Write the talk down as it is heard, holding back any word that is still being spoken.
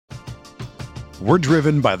We're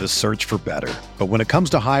driven by the search for better. But when it comes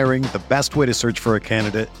to hiring, the best way to search for a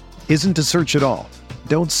candidate isn't to search at all.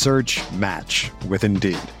 Don't search, match with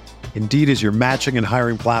Indeed. Indeed is your matching and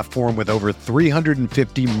hiring platform with over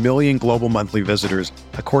 350 million global monthly visitors,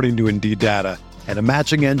 according to Indeed data, and a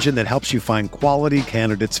matching engine that helps you find quality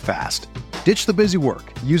candidates fast. Ditch the busy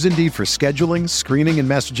work. Use Indeed for scheduling, screening, and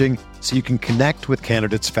messaging so you can connect with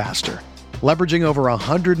candidates faster. Leveraging over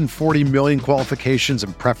 140 million qualifications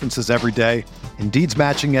and preferences every day, Indeed's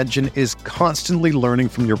matching engine is constantly learning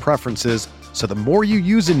from your preferences, so the more you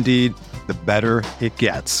use Indeed, the better it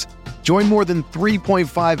gets. Join more than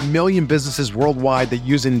 3.5 million businesses worldwide that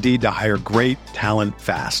use Indeed to hire great talent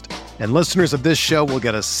fast. And listeners of this show will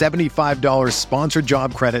get a $75 sponsored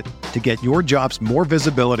job credit to get your jobs more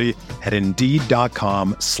visibility at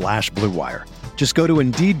Indeed.com/Blue Wire. Just go to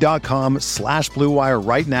Indeed.com/Blue Wire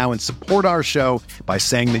right now and support our show by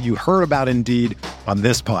saying that you heard about Indeed on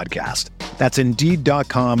this podcast. That's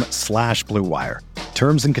Indeed.com/Blue Wire.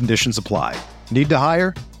 Terms and conditions apply. Need to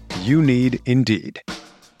hire? You need Indeed.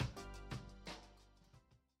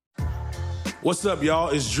 What's up, y'all?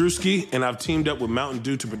 It's Drewski, and I've teamed up with Mountain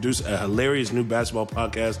Dew to produce a hilarious new basketball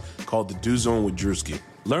podcast called The Dew Zone with Drewski.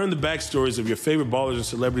 Learn the backstories of your favorite ballers and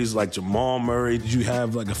celebrities like Jamal Murray. Did you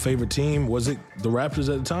have like a favorite team? Was it the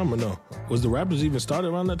Raptors at the time or no? Was the Raptors even started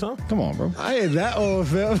around that time? Come on, bro. I ain't that old,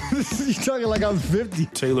 fam. You talking like I'm 50.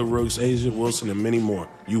 Taylor Rooks, Asia Wilson, and many more.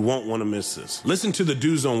 You won't want to miss this. Listen to The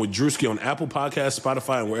Dew Zone with Drewski on Apple Podcasts,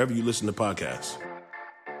 Spotify, and wherever you listen to podcasts.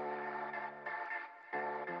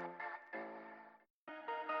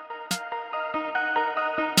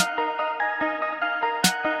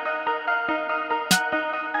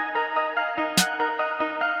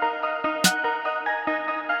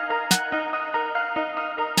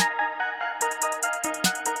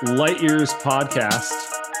 Light Years podcast.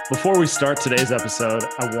 Before we start today's episode,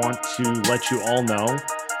 I want to let you all know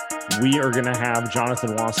we are going to have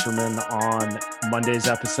Jonathan Wasserman on Monday's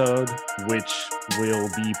episode, which will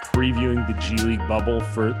be previewing the G League bubble.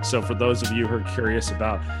 So for those of you who are curious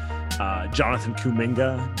about Jonathan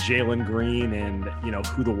Kuminga, Jalen Green, and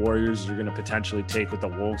who the Warriors are going to potentially take with the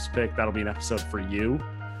Wolves pick, that'll be an episode for you.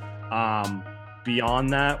 Beyond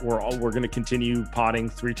that, we're going to continue potting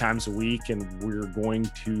 3 times a week, and we're going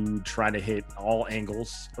to try to hit all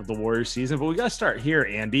angles of the Warriors season. But we got to start here,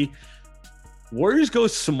 Andy. Warriors go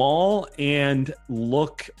small and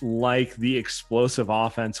look like the explosive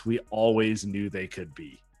offense we always knew they could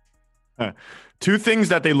be. 2 things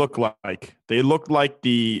that they look like. They look like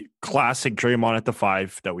the classic Draymond at the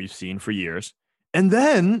 5 that we've seen for years. And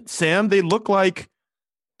then, Sam, they look like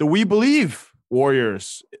the We Believe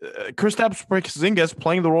Warriors. Kristaps Porzingis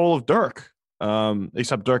playing the role of Dirk,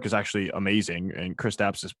 except Dirk is actually amazing and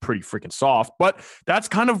Kristaps is pretty freaking soft. But that's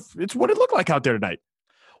it's what it looked like out there tonight.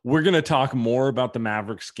 We're going to talk more about the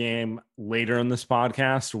Mavericks game later in this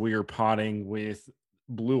podcast. We are potting with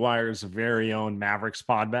Blue Wire's very own Mavericks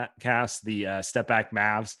podcast, the Step Back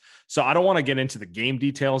Mavs. So I don't want to get into the game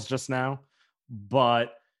details just now,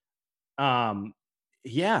 but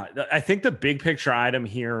yeah, I think the big picture item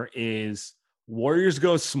here is Warriors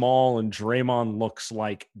go small and Draymond looks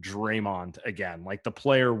like Draymond again, like the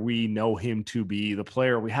player we know him to be, the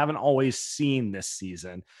player we haven't always seen this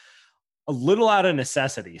season. A little out of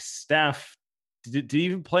necessity. Steph, did he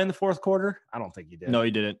even play in the fourth quarter? I don't think he did. No,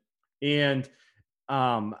 he didn't. And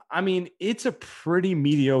I mean, it's a pretty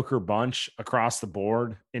mediocre bunch across the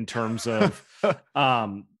board in terms of,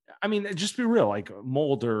 I mean, just be real, like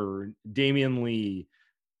Mulder, Damian Lee,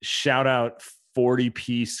 shout out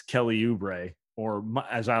 40-piece Kelly Oubre, or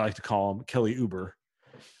as I like to call him, Kelly Uber,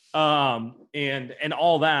 and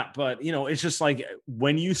all that. But, it's just like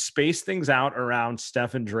when you space things out around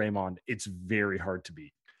Steph and Draymond, it's very hard to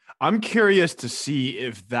beat. I'm curious to see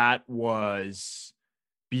if that was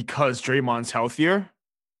because Draymond's healthier,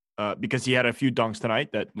 because he had a few dunks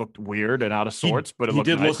tonight that looked weird and out of sorts, but he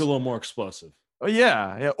did nice. Look a little more explosive. Oh,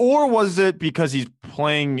 yeah. Or was it because he's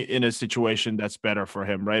playing in a situation that's better for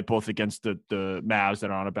him, right? Both against the Mavs that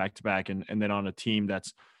are on a back-to-back and then on a team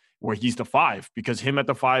that's where he's the 5, because him at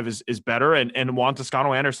the 5 is better. And Juan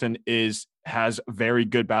Toscano Anderson has very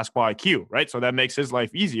good basketball IQ, right? So that makes his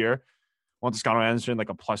life easier. Juan Toscano Anderson like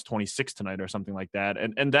a plus 26 tonight or something like that.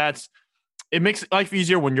 And it makes life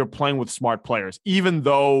easier when you're playing with smart players, even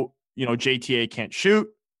though, JTA can't shoot,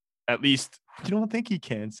 at least. You don't think he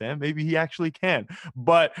can, Sam? Maybe he actually can.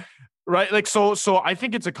 But right, like so I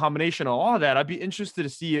think it's a combination of all of that. I'd be interested to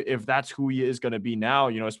see if that's who he is going to be now,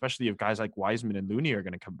 especially if guys like Wiseman and Looney are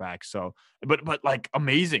going to come back. So, but like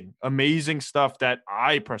amazing stuff that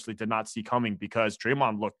I personally did not see coming, because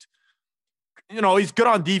Draymond looked, he's good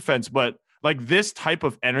on defense, but Like this type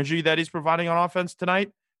of energy that he's providing on offense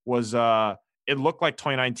tonight was it looked like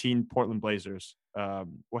 2019 Portland Blazers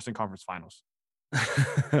Western Conference Finals.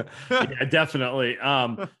 Yeah, definitely.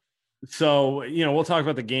 So, we'll talk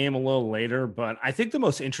about the game a little later, but I think the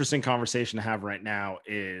most interesting conversation to have right now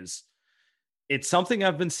is it's something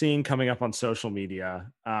I've been seeing coming up on social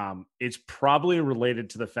media. It's probably related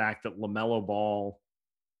to the fact that LaMelo Ball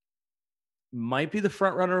might be the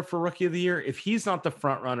front runner for Rookie of the Year. If he's not the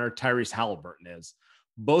front runner, Tyrese Halliburton is.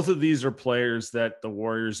 Both of these are players that the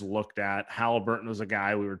Warriors looked at. Halliburton was a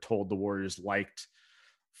guy we were told the Warriors liked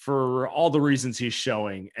for all the reasons he's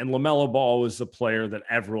showing. And LaMelo Ball was the player that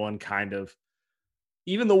everyone kind of,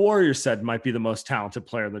 even the Warriors said might be the most talented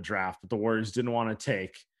player in the draft, but the Warriors didn't want to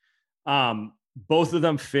take. Both of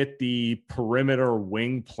them fit the perimeter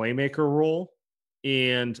wing playmaker role.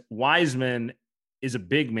 And Wiseman is a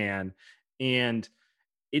big man. And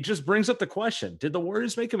it just brings up the question, did the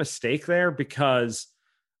Warriors make a mistake there? Because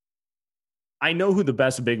I know who the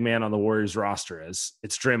best big man on the Warriors roster is.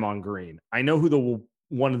 It's Draymond Green. I know who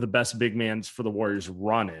one of the best big mans for the Warriors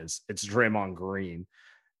run is. It's Draymond Green.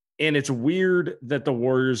 And it's weird that the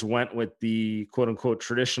Warriors went with the quote unquote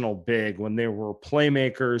traditional big when there were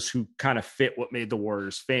playmakers who kind of fit what made the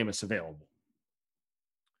Warriors famous available.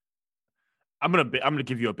 I'm gonna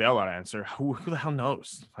give you a bailout answer. Who the hell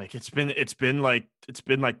knows? Like it's been like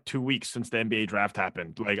 2 weeks since the NBA draft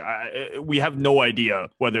happened. Like we have no idea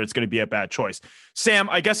whether it's going to be a bad choice.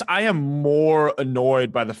 Sam, I guess I am more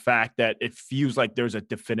annoyed by the fact that it feels like there's a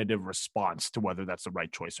definitive response to whether that's the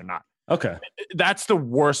right choice or not. Okay, that's the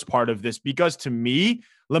worst part of this because to me,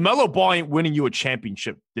 LaMelo Ball ain't winning you a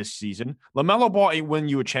championship this season. LaMelo Ball ain't winning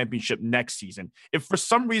you a championship next season. If for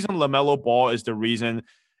some reason LaMelo Ball is the reason.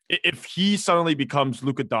 If he suddenly becomes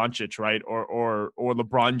Luka Doncic, right, or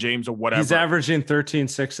LeBron James or whatever, he's averaging 13,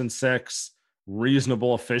 6, and 6,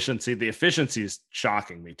 reasonable efficiency. The efficiency is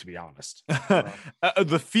shocking me, to be honest.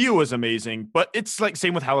 The feel is amazing, but it's like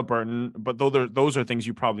same with Halliburton. But those are things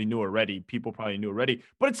you probably knew already. People probably knew already.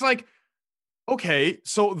 But it's like, okay,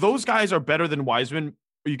 so those guys are better than Wiseman.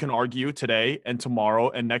 You can argue today and tomorrow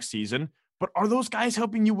and next season. But are those guys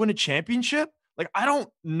helping you win a championship? Like, I don't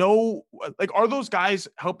know. Like, are those guys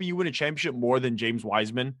helping you win a championship more than James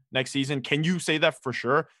Wiseman next season? Can you say that for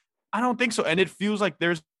sure? I don't think so. And it feels like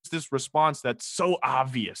there's this response that's so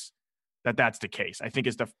obvious that that's the case. I think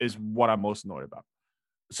is what I'm most annoyed about.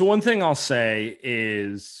 So one thing I'll say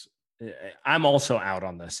is I'm also out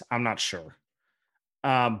on this. I'm not sure.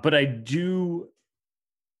 But I do.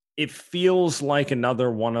 It feels like another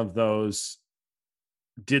one of those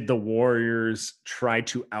did the Warriors try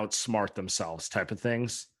to outsmart themselves type of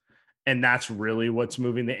things. And that's really what's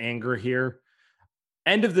moving the anger here.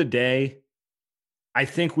 End of the day, I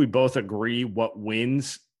think we both agree what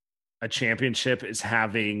wins a championship is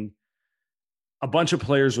having a bunch of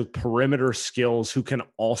players with perimeter skills who can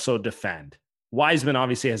also defend. Wiseman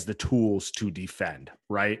obviously has the tools to defend,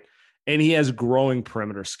 right? And he has growing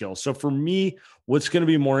perimeter skills. So for me, what's going to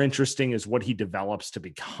be more interesting is what he develops to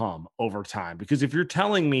become over time. Because if you're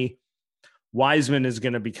telling me Wiseman is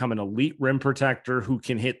going to become an elite rim protector who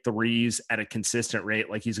can hit threes at a consistent rate,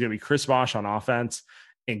 like he's going to be Chris Bosh on offense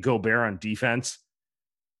and Gobert on defense,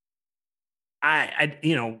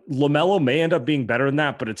 LaMelo may end up being better than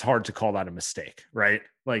that, but it's hard to call that a mistake, right?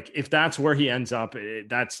 Like if that's where he ends up,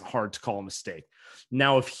 that's hard to call a mistake.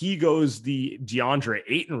 Now, if he goes the DeAndre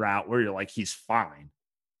Ayton route where you're like, he's fine.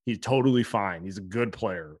 He's totally fine. He's a good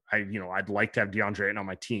player. I'd like to have DeAndre Ayton on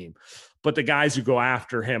my team, but the guys who go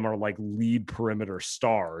after him are like lead perimeter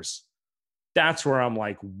stars. That's where I'm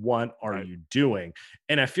like, what are you doing?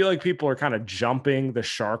 And I feel like people are kind of jumping the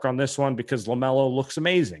shark on this one because LaMelo looks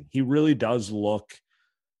amazing. He really does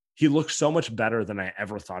he looks so much better than I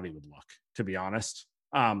ever thought he would look, to be honest.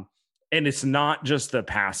 And it's not just the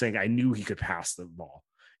passing. I knew he could pass the ball.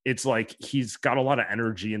 It's like he's got a lot of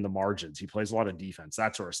energy in the margins. He plays a lot of defense,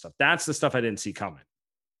 that sort of stuff. That's the stuff I didn't see coming.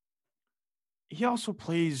 He also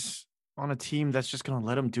plays on a team that's just going to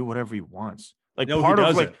let him do whatever he wants. Like no, part he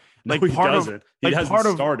of doesn't. like no, part he of doesn't. He like hasn't part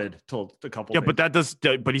of started till a couple. Yeah, days.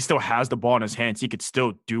 but he still has the ball in his hands. He could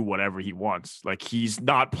still do whatever he wants. Like he's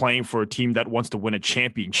not playing for a team that wants to win a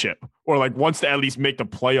championship or like wants to at least make the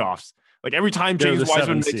playoffs. Like every time James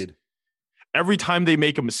Wiseman every time they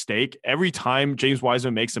make a mistake, every time James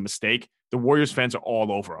Wiseman makes a mistake, the Warriors fans are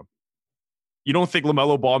all over him. You don't think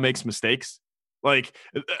LaMelo Ball makes mistakes? Like,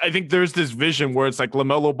 I think there's this vision where it's like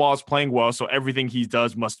LaMelo Ball is playing well, so everything he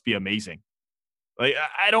does must be amazing. Like,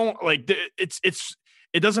 I don't like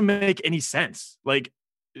it doesn't make any sense. Like,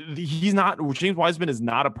 James Wiseman is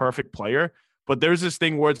not a perfect player, but there's this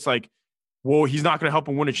thing where it's like well, he's not going to help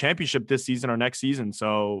him win a championship this season or next season.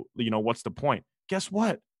 So, what's the point? Guess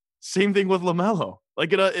what? Same thing with LaMelo.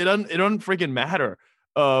 Like it doesn't freaking matter.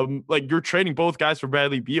 Like you're trading both guys for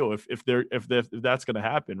Bradley Beal if that's going to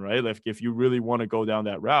happen, right? Like if you really want to go down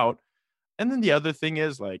that route. And then the other thing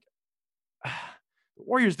is like the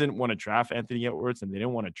Warriors didn't want to draft Anthony Edwards and they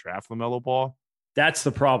didn't want to draft LaMelo Ball. That's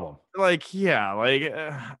the problem. Like, yeah, like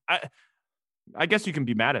I guess you can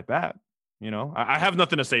be mad at that. I have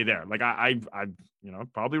nothing to say there. Like I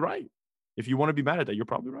probably right. If you want to be mad at that, you're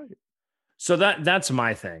probably right. So that's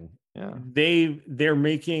my thing. Yeah. They're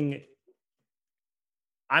making,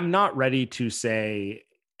 I'm not ready to say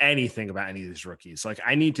anything about any of these rookies. Like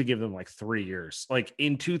I need to give them like 3 years. Like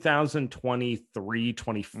in 2023,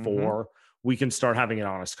 24, we can start having an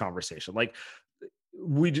honest conversation. Like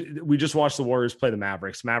we just watched the Warriors play the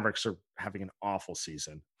Mavericks. Mavericks are having an awful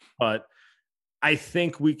season, but I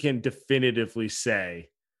think we can definitively say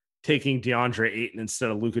taking DeAndre Ayton instead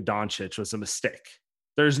of Luka Doncic was a mistake.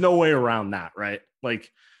 There's no way around that, right?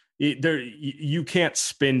 Like you can't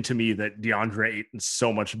spin to me that DeAndre Ayton's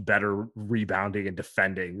so much better rebounding and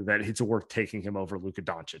defending that it's worth taking him over Luka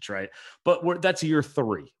Doncic, right? But that's year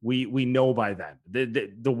 3. We know by then.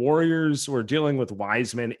 The Warriors were dealing with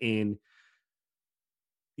Wiseman in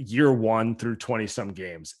year 1 through 20 some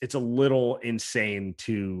games. It's a little insane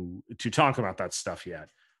to talk about that stuff yet.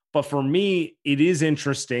 But for me, it is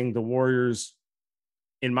interesting. The Warriors,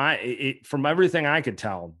 from everything I could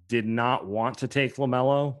tell, did not want to take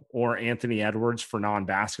LaMelo or Anthony Edwards for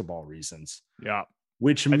non-basketball reasons. Yeah.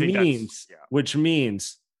 Which means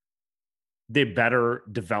they better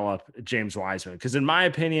develop James Wiseman. Because in my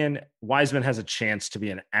opinion, Wiseman has a chance to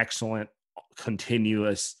be an excellent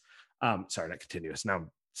continuous, not continuous. Now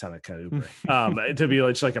I'm sounding kind of Uber. To be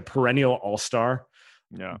like a perennial all-star.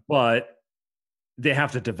 Yeah. But they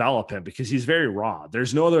have to develop him because he's very raw.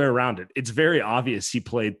 There's no other way around it. It's very obvious he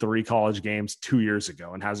played 3 college games 2 years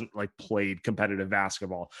ago and hasn't like played competitive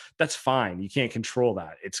basketball. That's fine. You can't control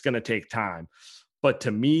that. It's going to take time. But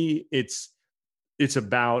to me, it's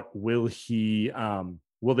about will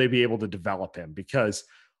they be able to develop him? Because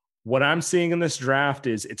what I'm seeing in this draft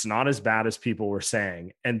is it's not as bad as people were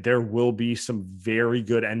saying. And there will be some very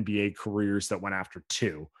good NBA careers that went after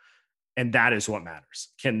 2. And that is what matters.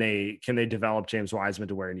 Can they develop James Wiseman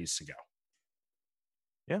to where he needs to go?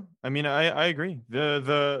 Yeah, I mean, I agree.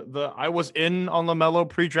 I was in on LaMelo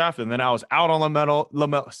pre-draft, and then I was out on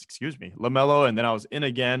LaMelo, and then I was in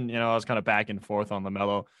again. I was kind of back and forth on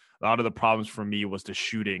LaMelo. A lot of the problems for me was the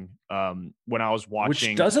shooting. When I was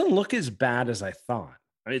watching, which doesn't look as bad as I thought.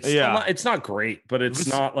 It's not great, but it's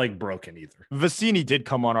not like broken either. Vicini did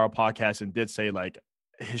come on our podcast and did say like,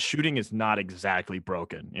 his shooting is not exactly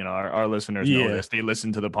broken. Our listeners know this. They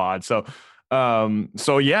listen to the pod. So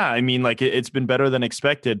yeah, I mean, like it's been better than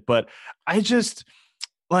expected, but I just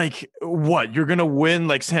like what you're going to win.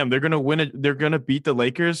 Like Sam, they're going to win it. They're going to beat the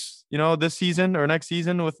Lakers, this season or next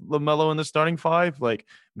season with LaMelo in the starting 5. Like,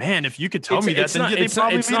 man, if you could tell me that,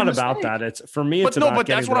 it's not about that. It's for me. But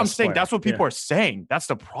that's what I'm saying. That's what people are saying. That's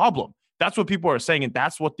the problem. That's what people are saying. And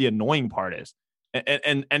that's what the annoying part is.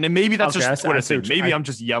 And then maybe that's just Twitter thing. Maybe I'm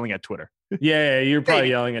just yelling at Twitter. Yeah, you're probably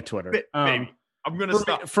yelling at Twitter. Maybe. I'm gonna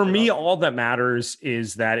stop. For me, all that matters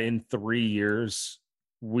is that in 3 years,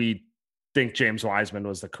 we think James Wiseman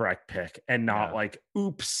was the correct pick, and not like,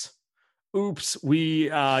 oops. LaMelo's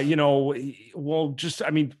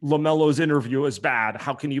interview is bad.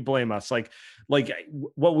 How can you blame us? Like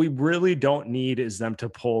what we really don't need is them to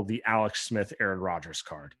pull the Alex Smith, Aaron Rodgers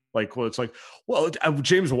card.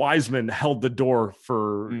 James Wiseman held the door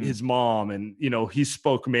for his mom and, he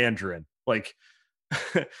spoke Mandarin. Like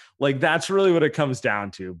that's really what it comes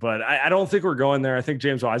down to. But I don't think we're going there. I think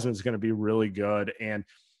James Wiseman is going to be really good. And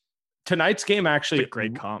tonight's game actually, that's a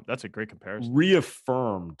great comp. That's a great comparison.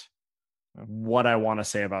 Reaffirmed what I want to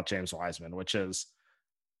say about James Wiseman, which is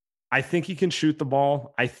I think he can shoot the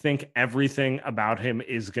ball. I think everything about him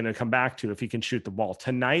is going to come back to if he can shoot the ball.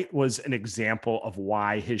 Tonight was an example of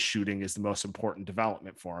why his shooting is the most important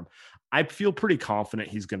development for him. I feel pretty confident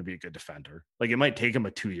he's going to be a good defender. Like it might take him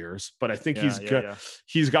 2 years, but I think he's good. Yeah.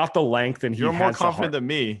 He's got the length and you're more confident than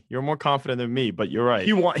me. You're more confident than me, but you're right.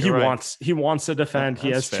 He wants to defend.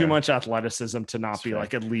 He has too much athleticism to not be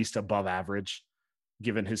like at least above average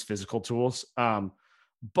given his physical tools.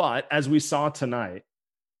 But as we saw tonight,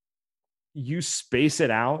 you space it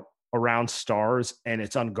out around stars and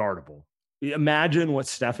it's unguardable. Imagine what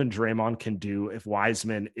Steph and Draymond can do if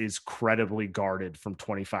Wiseman is credibly guarded from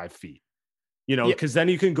 25 feet, because then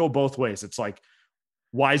you can go both ways. It's like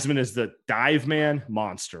Wiseman is the dive man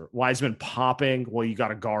monster. Wiseman popping. Well, you got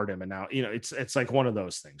to guard him. And now, it's like one of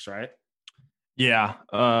those things, right? Yeah.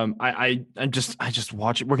 I just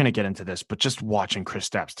watch it. We're gonna get into this, but just watching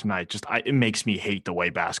Kristaps tonight, it makes me hate the way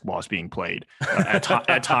basketball is being played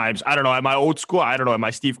at times. I don't know. Am I old school? I don't know. Am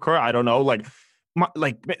I Steve Kerr? I don't know.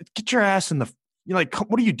 Get your ass in the.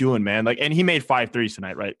 What are you doing, man? And he made 5 threes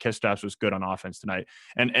tonight, right? Kristaps was good on offense tonight,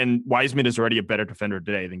 and Wiseman is already a better defender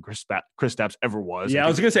today than Kristaps ever was. Yeah, I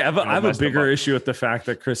was gonna say I have a bigger issue with the fact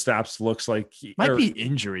that Kristaps looks like might be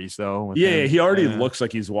injuries though. Yeah, he already looks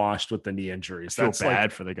like he's washed with the knee injuries. I feel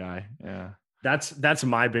bad for the guy. Yeah, that's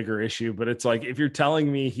my bigger issue. But it's like if you're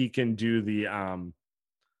telling me he can do the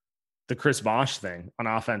Chris Bosh thing on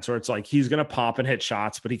offense, where it's like he's gonna pop and hit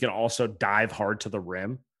shots, but he can also dive hard to the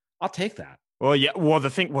rim, I'll take that. Well, yeah. Well, the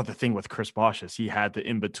thing with Chris Bosh is he had the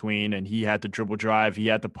in between, and he had the dribble drive, he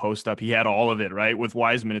had the post up, he had all of it. Right with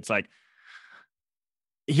Wiseman, it's like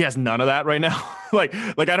he has none of that right now. I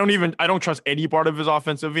don't trust any part of his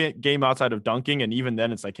offensive game outside of dunking, and even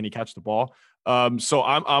then, it's like, can he catch the ball? So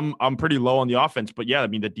I'm pretty low on the offense, but yeah, I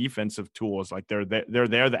mean the defensive tools, like they're there.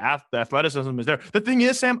 The athleticism is there. The thing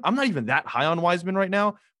is, Sam, I'm not even that high on Wiseman right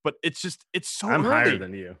now. But it's so I'm early. Higher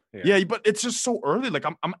than you. Yeah, but it's just so early.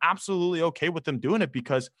 I'm absolutely okay with them doing it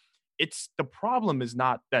because the problem is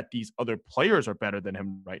not that these other players are better than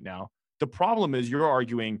him right now. The problem is you're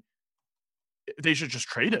arguing they should just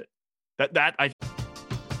trade it.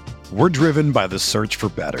 We're driven by the search for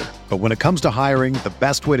better. But when it comes to hiring, the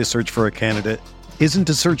best way to search for a candidate isn't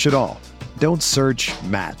to search at all. Don't search,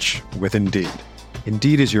 match with Indeed.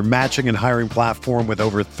 Indeed is your matching and hiring platform with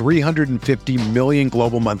over 350 million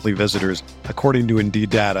global monthly visitors, according to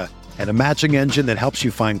Indeed data, and a matching engine that helps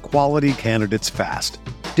you find quality candidates fast.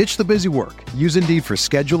 Ditch the busy work. Use Indeed for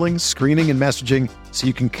scheduling, screening, and messaging so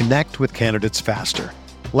you can connect with candidates faster.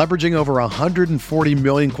 Leveraging over 140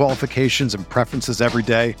 million qualifications and preferences every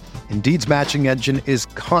day, Indeed's matching engine is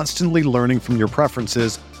constantly learning from your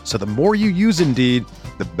preferences, so the more you use Indeed,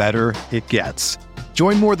 the better it gets.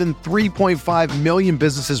 Join more than 3.5 million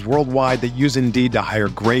businesses worldwide that use Indeed to hire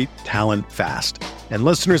great talent fast. And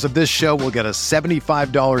listeners of this show will get a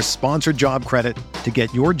 $75 sponsored job credit to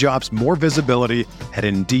get your jobs more visibility at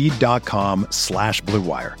Indeed.com/Blue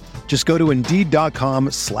Wire. Just go to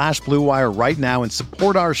Indeed.com/Blue Wire right now and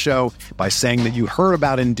support our show by saying that you heard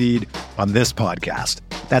about Indeed on this podcast.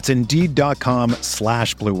 That's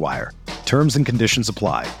Indeed.com/Blue Wire. Terms and conditions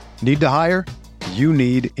apply. Need to hire? You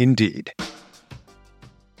need Indeed. I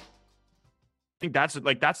think that's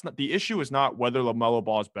not the issue. Is not whether LaMelo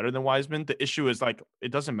Ball is better than Wiseman. The issue is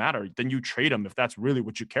it doesn't matter. Then you trade him if that's really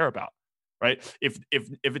what you care about, right? If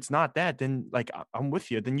it's not that, then I'm with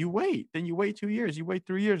you. Then you wait. Then you wait 2 years. You wait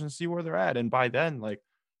 3 years and see where they're at. And by then,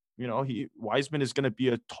 Wiseman is going to be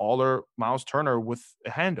a taller Miles Turner with a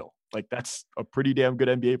handle. That's a pretty damn good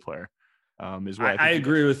NBA player. Is what I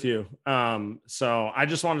agree with you. So I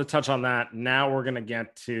just wanted to touch on that. Now we're going to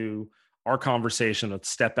get to our conversation with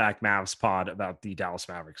Step Back Mavs pod about the Dallas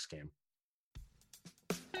Mavericks game.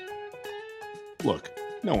 Look,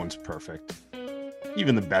 no one's perfect.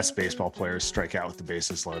 Even the best baseball players strike out with the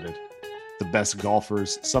bases loaded. The best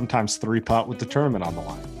golfers sometimes 3-putt with the tournament on the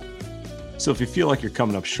line. So if you feel like you're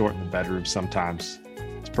coming up short in the bedroom sometimes,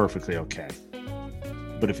 it's perfectly okay.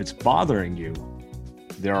 But if it's bothering you,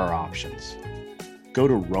 there are options. Go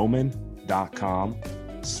to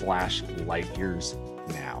roman.com/lightyears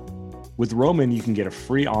now. With Roman, you can get a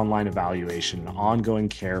free online evaluation and ongoing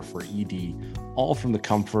care for ED, all from the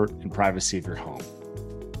comfort and privacy of your home.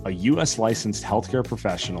 A U.S. licensed healthcare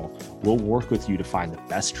professional will work with you to find the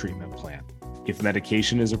best treatment plan. If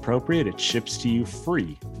medication is appropriate, it ships to you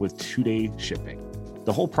free with 2-day shipping.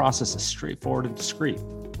 The whole process is straightforward and discreet.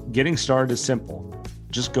 Getting started is simple.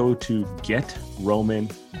 Just go to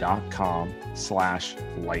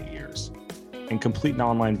getroman.com/lightyears and complete an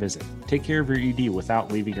online visit. Take care of your ED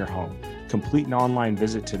without leaving your home. Complete an online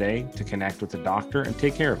visit today to connect with a doctor and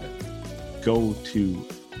take care of it. Go to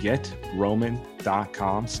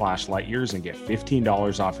getroman.com/lightyears and get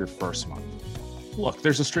 $15 off your first month. Look,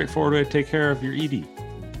 there's a straightforward way to take care of your ED.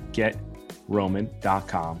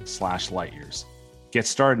 Getroman.com/lightyears. Get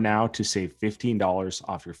started now to save $15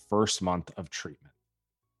 off your first month of treatment.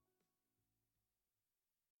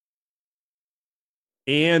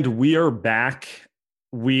 And we are back.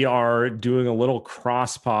 We are doing a little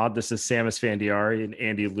cross pod. This is Samus Fandiari and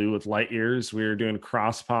Andy Liu with Light Years. We are doing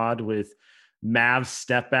cross pod with Mavs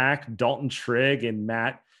Step Back, Dalton Trigg, and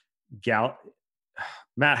Matt Gal.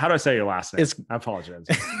 Matt, how do I say your last name? I apologize.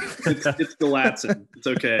 It's Galatson. It's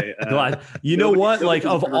okay. You know what? Like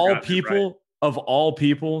of all people, of all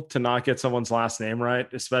people to not get someone's last name right,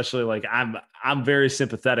 especially like I'm very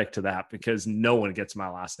sympathetic to that because no one gets my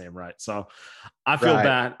last name right. So I feel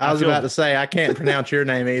bad. I was about to say I can't pronounce your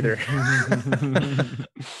name either.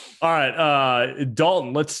 All right,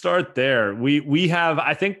 Dalton, let's start there. We have,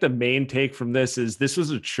 I think the main take from this is this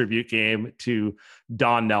was a tribute game to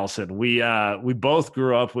Don Nelson. We both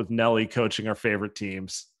grew up with Nellie coaching our favorite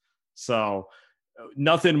teams. So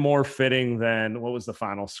nothing more fitting than what was the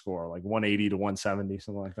final score? Like 180 to 170,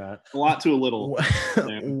 something like that. A lot to a little.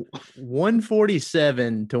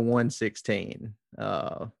 147 to 116.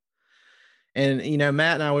 And,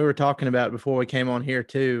 Matt and I, we were talking about it before we came on here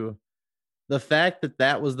too. The fact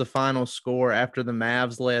that was the final score after the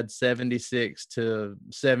Mavs led 76 to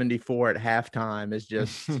 74 at halftime is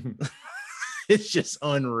just, it's just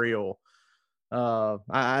unreal.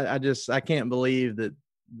 I can't believe that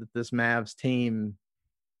this Mavs team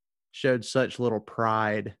showed such little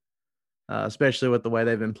pride, especially with the way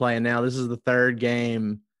they've been playing now. This is the third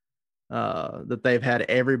game that they've had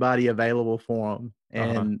everybody available for them.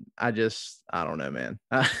 And I don't know, man.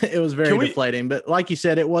 It was very deflating. But like you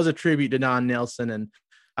said, it was a tribute to Don Nelson, and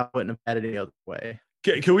I wouldn't have had it any other way.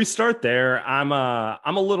 Can we start there? I'm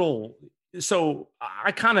a little so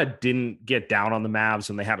I kind of didn't get down on the Mavs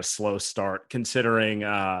when they had a slow start, considering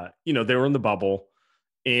they were in the bubble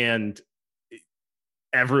and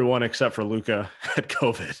everyone except for Luka had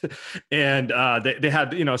COVID, and they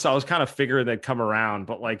had, so I was kind of figuring they'd come around,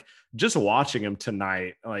 but like just watching them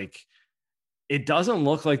tonight, like it doesn't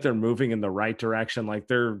look like they're moving in the right direction. Like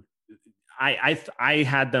I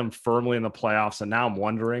had them firmly in the playoffs, and now I'm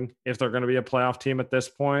wondering if they're going to be a playoff team at this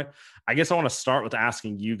point. I guess I want to start with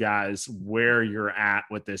asking you guys where you're at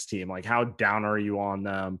with this team. Like, how down are you on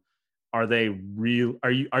them? Are they real?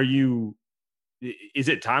 Are you, is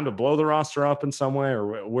it time to blow the roster up in some way,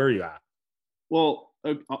 or where are you at? Well,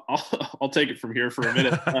 I'll take it from here for a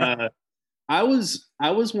minute. I was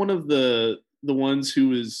one of the ones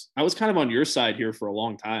I was kind of on your side here for a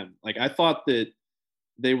long time. Like, I thought that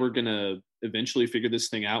they were going to eventually figure this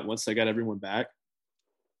thing out once they got everyone back.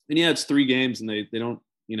 And yeah, it's 3 games and they don't,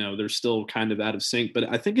 they're still kind of out of sync,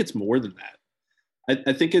 but I think it's more than that.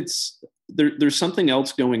 I think it's there's something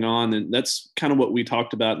else going on. And that's kind of what we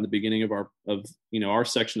talked about in the beginning of our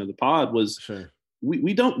section of the pod was sure.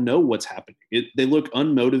 we don't know what's happening. They look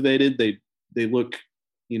unmotivated. They look,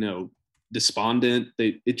 despondent.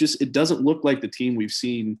 It doesn't look like the team we've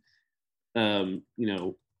seen,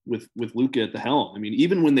 with Luka at the helm. I mean,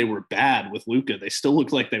 even when they were bad with Luka, they still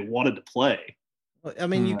looked like they wanted to play. I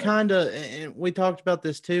mean, you kind of, and we talked about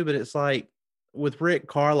this too, but it's like with Rick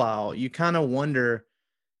Carlisle, you kind of wonder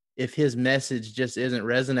if his message just isn't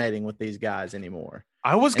resonating with these guys anymore.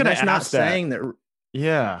 I was going to ask not that. Saying that.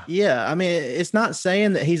 Yeah. Yeah. I mean, it's not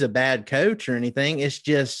saying that he's a bad coach or anything. It's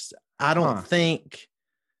just, I don't think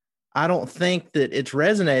that it's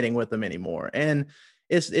resonating with them anymore. And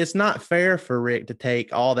it's not fair for Rick to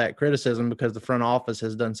take all that criticism because the front office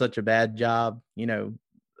has done such a bad job,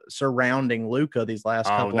 surrounding Luka these last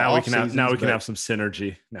couple now of seasons. Now we can have some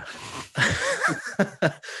synergy. No.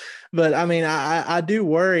 But I mean, I do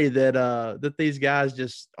worry that these guys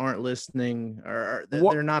just aren't listening or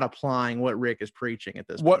they're not applying what Rick is preaching at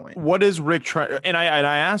this point. What is Rick trying? And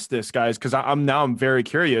I asked this, guys, because I'm very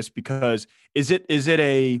curious, because is it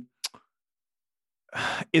a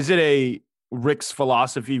Rick's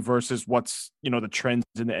philosophy versus what's, the trends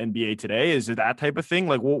in the NBA today? Is it that type of thing?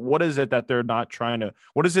 Like, what is it that they're not trying to,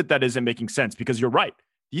 what is it that isn't making sense? Because you're right.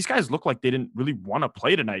 These guys look like they didn't really want to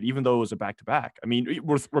play tonight, even though it was a back-to-back. I mean,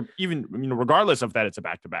 regardless of that, it's a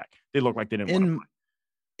back-to-back. They look like they didn't want to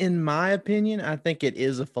play. In my opinion, I think it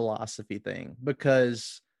is a philosophy thing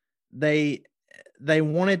because they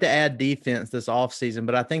wanted to add defense this offseason,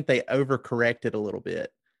 but I think they overcorrected a little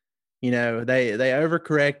bit. They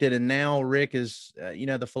overcorrected, and now Rick is,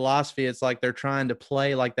 the philosophy, it's like they're trying to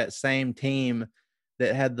play like that same team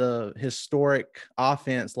that had the historic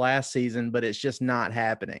offense last season, but it's just not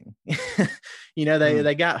happening.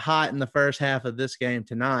 They got hot in the first half of this game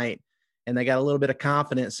tonight, and they got a little bit of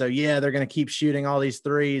confidence. So, yeah, they're going to keep shooting all these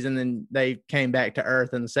threes, and then they came back to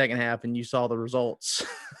earth in the second half, and you saw the results.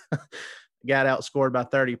 Got outscored by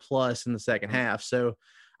 30+ in the second half. So,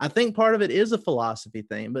 I think part of it is a philosophy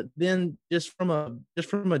thing, but then just from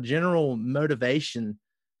a general motivation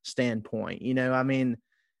standpoint,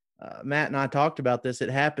 Matt and I talked about this. It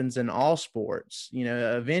happens in all sports.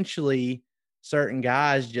 Eventually certain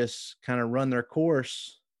guys just kind of run their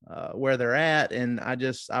course where they're at. And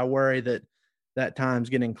I worry that time's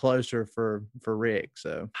getting closer for Rick.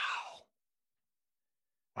 So.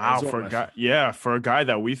 Wow. For a guy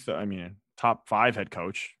that we thought, top 5 head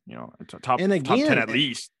coach, top 10 at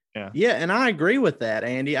least. Yeah, and I agree with that,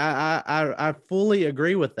 Andy. I fully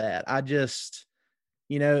agree with that. I just,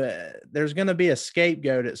 there's going to be a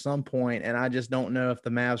scapegoat at some point, and I just don't know if the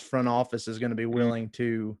Mavs front office is going to be willing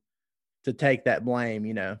to take that blame.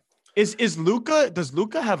 Is Luca? Does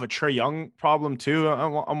Luca have a Trae Young problem too?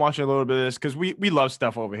 I'm watching a little bit of this because we love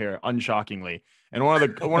Steph over here, unshockingly. And one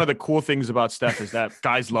of the cool things about Steph is that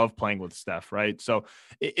guys love playing with Steph, right? So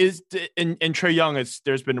in Trae Young,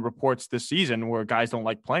 there's been reports this season where guys don't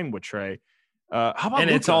like playing with Trae. How about and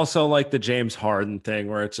Luka? it's also like the James Harden thing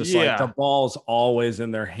where it's just like the ball's always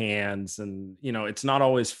in their hands, and it's not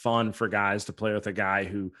always fun for guys to play with a guy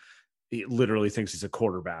who literally thinks he's a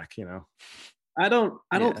quarterback. I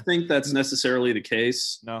don't think that's necessarily the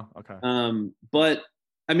case. No, okay. But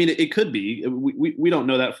I mean, it could be. We don't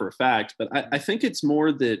know that for a fact, but I think it's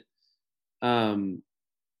more that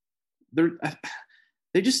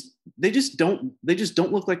they just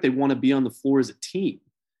don't look like they want to be on the floor as a team.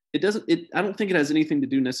 I don't think it has anything to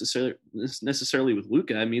do necessarily with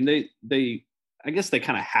Luka. I mean, I guess they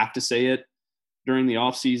kind of have to say it during the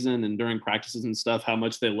off season and during practices and stuff, how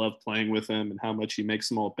much they love playing with him and how much he makes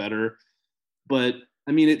them all better. But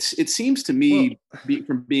I mean, it seems to me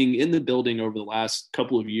from being in the building over the last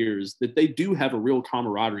couple of years that they do have a real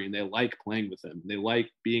camaraderie and they like playing with him. They like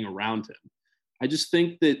being around him. I just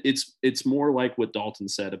think that it's more like what Dalton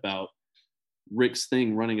said about Rick's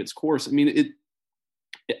thing running its course. I mean,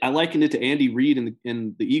 I liken it to Andy Reid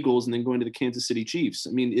in the Eagles and then going to the Kansas City Chiefs.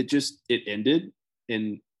 I mean, it ended,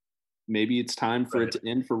 and maybe it's time for it to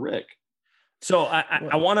end for Rick. So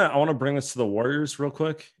I want to bring this to the Warriors real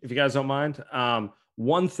quick, if you guys don't mind.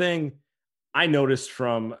 One thing I noticed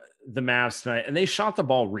from the Mavs tonight, and they shot the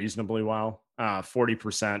ball reasonably well,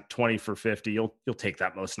 40%, 20 for 50. You'll take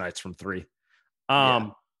that most nights from three.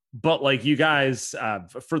 But like you guys,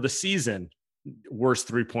 for the season, worst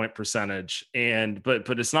 3-point percentage,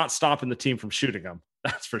 but it's not stopping the team from shooting them.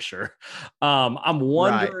 That's for sure. I'm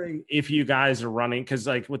wondering if you guys are running, because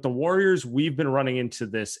like with the Warriors, we've been running into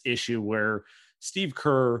this issue where Steve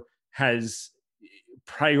Kerr has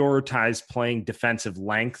prioritized playing defensive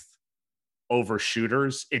length over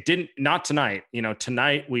shooters. Not tonight.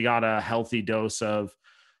 Tonight we got a healthy dose of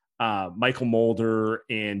Michael Mulder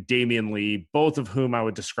and Damian Lee, both of whom I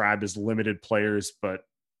would describe as limited players, but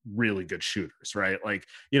really good shooters, right? Like,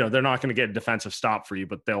 they're not going to get a defensive stop for you,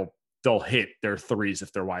 but they'll hit their threes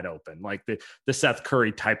if they're wide open. Like the Seth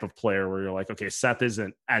Curry type of player where you're like, okay, Seth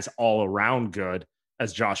isn't as all around good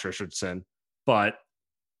as Josh Richardson, but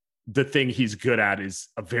the thing he's good at is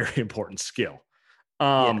a very important skill.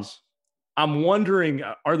 Yes. I'm wondering,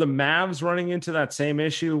 are the Mavs running into that same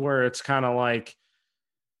issue where it's kind of like,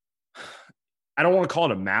 I don't want to call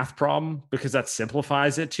it a math problem because that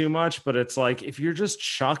simplifies it too much, but it's like, if you're just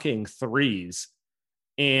chucking threes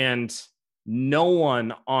and no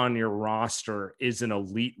one on your roster is an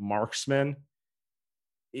elite marksman,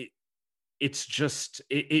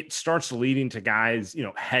 it starts leading to guys,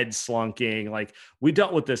 head slunking. Like we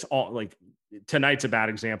dealt with this all, like tonight's a bad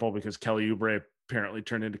example because Kelly Oubre apparently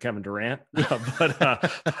turned into Kevin Durant,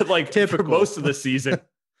 but like typical. Most of the season,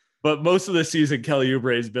 Kelly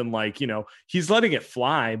Oubre has been like, he's letting it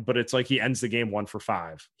fly, but it's like he ends the game 1 for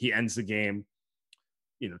 5. He ends the game,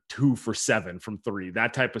 2 for 7 from 3,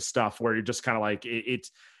 that type of stuff where you're just kind of like,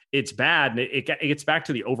 it's bad. And it gets back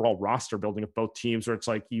to the overall roster building of both teams where it's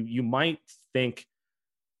like, you might think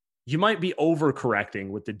you might be overcorrecting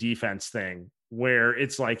with the defense thing where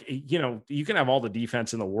it's like, you can have all the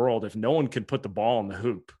defense in the world. If no one can put the ball in the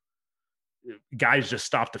hoop, guys just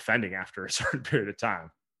stop defending after a certain period of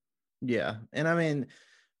time. Yeah. And I mean,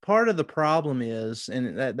 part of the problem is,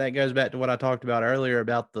 and that goes back to what I talked about earlier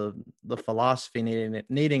about the philosophy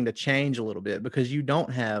needing to change a little bit because you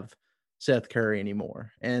don't have Seth Curry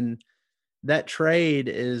anymore. And that trade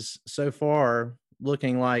is so far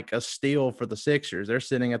looking like a steal for the Sixers. They're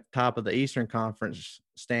sitting at the top of the Eastern Conference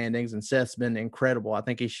standings, and Seth's been incredible. I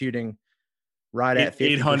think he's shooting right at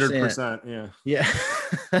 800%. Yeah. Yeah.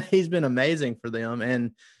 He's been amazing for them.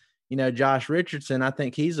 And, Josh Richardson, I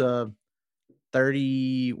think he's a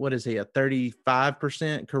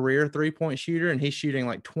 35% career 3-point shooter, and he's shooting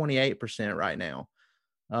like 28% right now.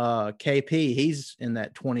 KP, he's in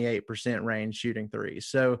that 28% range shooting threes.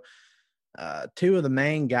 So two of the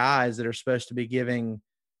main guys that are supposed to be giving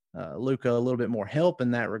Luka a little bit more help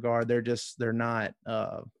in that regard, they're not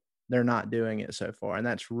doing it so far, and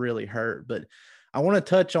that's really hurt. But I want to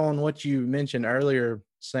touch on what you mentioned earlier,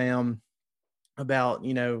 Sam, about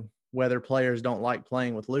whether players don't like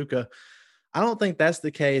playing with Luka. I don't think that's the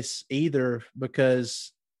case either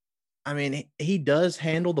because, I mean, he does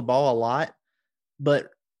handle the ball a lot,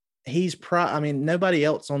 but I mean, nobody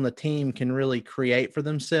else on the team can really create for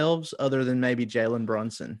themselves other than maybe Jalen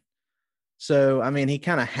Brunson. So, I mean, he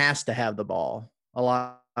kind of has to have the ball a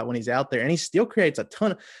lot when he's out there, and he still creates a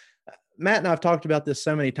ton of. Matt and I've talked about this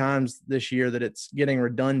so many times this year that it's getting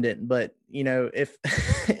redundant, but if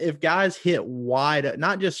if guys hit wide,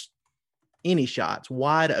 not just any shots,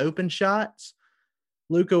 wide open shots,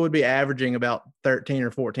 Luka would be averaging about 13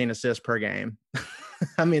 or 14 assists per game.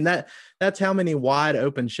 I mean, that's how many wide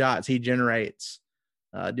open shots he generates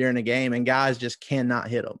during a game, and guys just cannot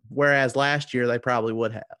hit them. Whereas last year they probably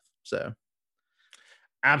would have. So.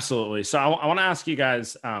 Absolutely. So I want to ask you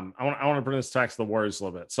guys, I want to bring this back to the Warriors a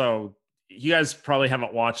little bit. So you guys probably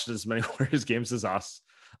haven't watched as many Warriors games as us.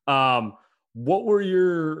 What were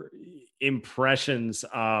your impressions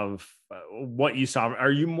of what you saw?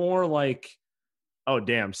 Are you more like, oh,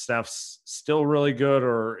 damn, Steph's still really good?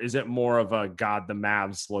 Or is it more of a, God, the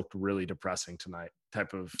Mavs looked really depressing tonight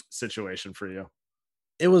type of situation for you?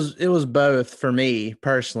 It was both for me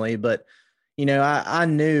personally, but I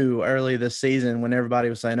knew early this season when everybody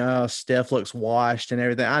was saying, "Oh, Steph looks washed" and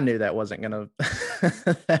everything. I knew that wasn't gonna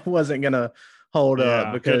hold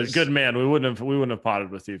up because good man. We wouldn't have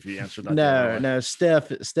potted with you if you answered that. No,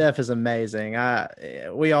 Steph is amazing.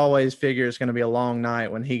 We always figure it's going to be a long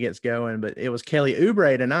night when he gets going, but it was Kelly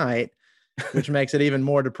Oubre tonight, which makes it even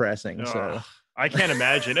more depressing. So I can't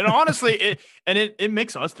imagine. And honestly, it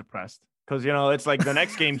makes us depressed. Because, it's like the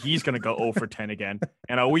next game, he's going to go 0 for 10 again.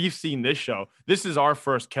 And we've seen this show. This is our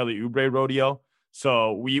first Kelly Oubre rodeo.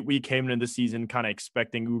 So we came into the season kind of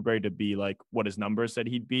expecting Oubre to be like what his numbers said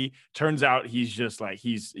he'd be. Turns out he's just like,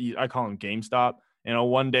 I call him GameStop.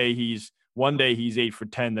 One day he's 8 for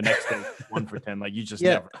 10. The next day, 1 for 10. Like, you just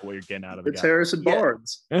never know what you're getting out of the guy. It's Harrison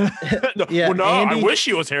Barnes. I wish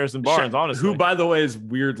he was Harrison Barnes, honestly. Who, by the way, is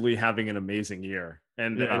weirdly having an amazing year.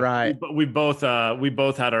 And right. We both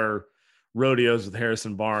had our rodeos with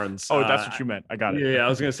Harrison Barnes. Oh, that's what you meant. I got it. Yeah, I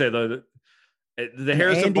was gonna say the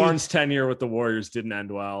Harrison Barnes tenure with the Warriors didn't end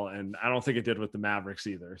well, and I don't think it did with the Mavericks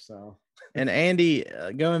either. So, and Andy,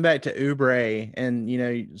 going back to Oubre,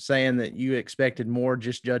 and saying that you expected more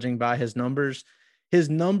just judging by his numbers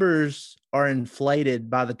are inflated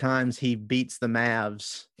by the times he beats the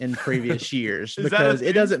Mavs in previous years because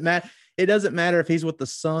it doesn't matter. It doesn't matter if he's with the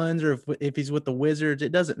Suns or if he's with the Wizards.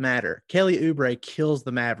 It doesn't matter. Kelly Oubre kills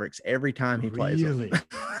the Mavericks every time he plays them.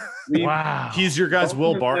 Wow. He's your guy's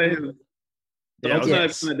Will Barton. I've kind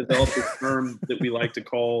of developed a term that we like to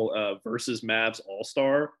call versus Mavs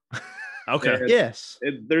All-Star. Okay. And yes.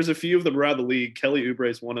 There's a few of them around the league. Kelly Oubre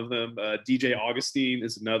is one of them. DJ Augustine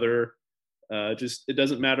is another. It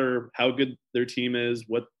doesn't matter how good their team is,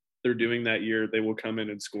 what they're doing that year, they will come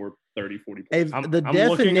in and score 30, 40 points. I'm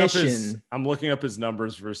looking up his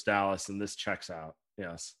numbers versus Dallas, and this checks out.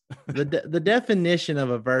 Yes. The definition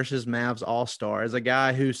of a versus Mavs All-Star is a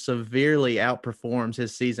guy who severely outperforms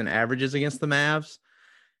his season averages against the Mavs.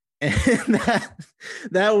 And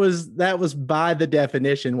that was by the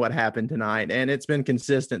definition what happened tonight. And it's been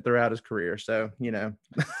consistent throughout his career. So,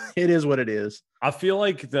 it is what it is. I feel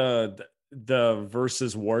like the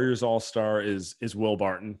versus Warriors All-Star is Will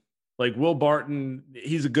Barton. Like, Will Barton,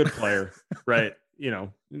 he's a good player, right?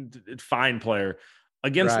 Fine player.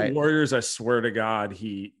 Against the Warriors, I swear to God,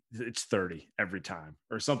 it's 30 every time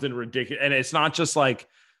or something ridiculous. And it's not just like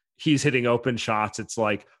he's hitting open shots. It's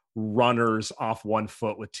like runners off 1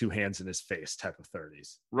 foot with 2 hands in his face type of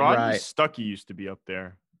 30s. Rodney Stuckey used to be up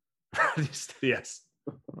there. Yes.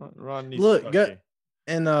 Rodney Stuckey.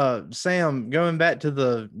 And Sam, going back to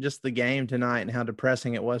the game tonight and how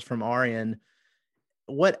depressing it was from Arian,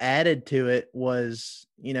 what added to it was,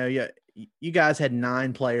 you guys had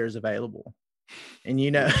 9 players available, and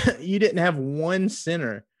you didn't have one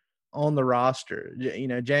center on the roster.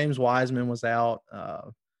 James Wiseman was out. I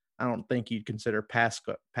don't think you'd consider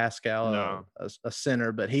Pascal a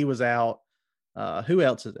center, but he was out. Who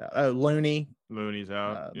else is out? Oh, Looney's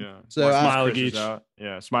out. Yeah. So Smiley Geach out.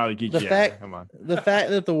 Yeah. Smiley Geach. Come on. The fact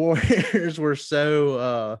that the Warriors were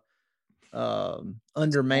so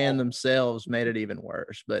undermanned themselves made it even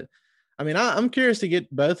worse. But I mean, I'm curious to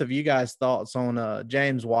get both of you guys' thoughts on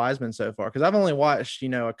James Wiseman so far, because I've only watched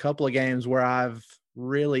a couple of games where I've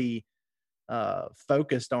really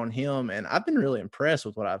focused on him, and I've been really impressed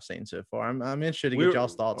with what I've seen so far. I'm interested to get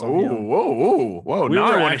y'all's thoughts on him. Whoa! Now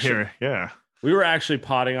I want to hear. Yeah. We were actually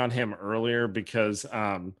potting on him earlier because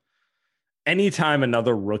anytime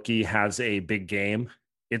another rookie has a big game,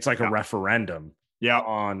 it's like a referendum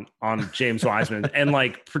on James Wiseman. And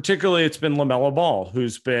like, particularly it's been LaMelo Ball,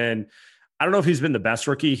 who's been, I don't know if he's been the best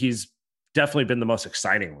rookie. He's definitely been the most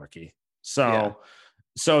exciting rookie. So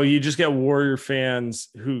you just get Warrior fans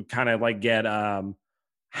who kind of like get,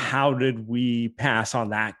 how did we pass on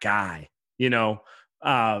that guy? Imagine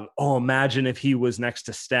if he was next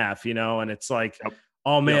to Steph, and it's like,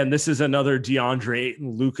 oh man, this is another DeAndre Ayton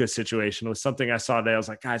Lucas situation. It was something I saw today. I was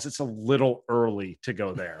like, guys, it's a little early to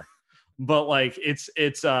go there, but like, it's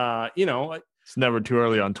never too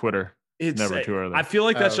early on Twitter. It's never too early. I feel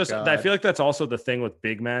like I feel like that's also the thing with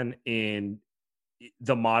big men in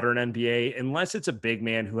the modern NBA, unless it's a big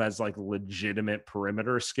man who has like legitimate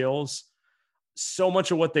perimeter skills. So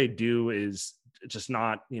much of what they do is just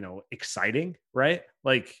not, exciting, right?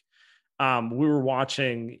 Like, we were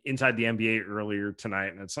watching Inside the NBA earlier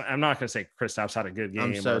tonight, and I'm not going to say Kristaps had a good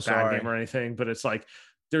game or a bad game or anything, but it's like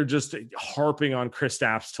they're just harping on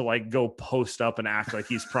Kristaps to like go post up and act like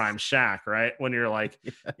he's prime Shaq, right? When you're like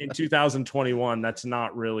in 2021, that's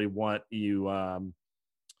not really what you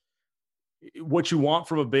want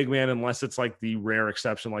from a big man, unless it's like the rare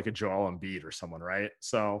exception, like a Joel Embiid or someone, right?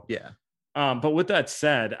 So yeah. But with that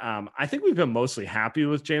said, I think we've been mostly happy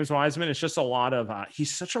with James Wiseman. It's just a lot of he's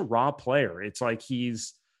such a raw player. It's like you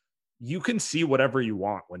can see whatever you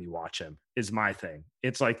want when you watch him, is my thing.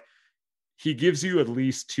 It's like he gives you at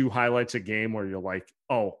least 2 highlights a game where you're like,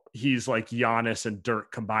 oh, he's like Giannis and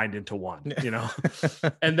Dirk combined into one,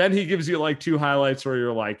 and then he gives you like 2 highlights where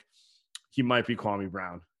you're like, he might be Kwame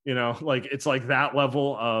Brown. Like it's like that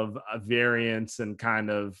level of variance and kind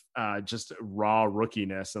of just raw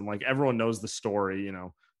rookiness. And like everyone knows the story,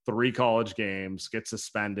 3 college games, get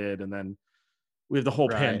suspended. And then we have the whole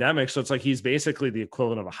pandemic. So it's like, he's basically the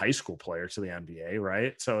equivalent of a high school player to the NBA.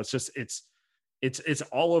 Right. So it's just, it's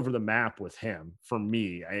all over the map with him for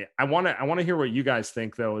me. I want to hear what you guys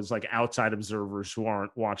think though, is like outside observers who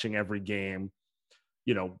aren't watching every game,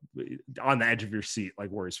 on the edge of your seat, like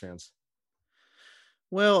Warriors fans.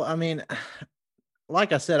 Well, I mean,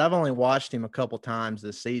 like I said, I've only watched him a couple times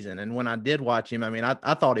this season. And when I did watch him, I mean,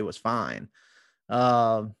 I thought he was fine.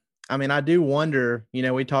 I mean, I do wonder,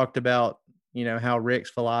 we talked about, how Rick's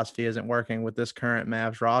philosophy isn't working with this current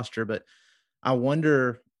Mavs roster, but I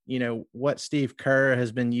wonder, what Steve Kerr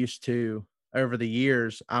has been used to over the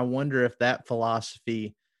years. I wonder if that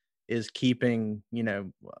philosophy is keeping,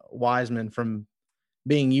 Wiseman from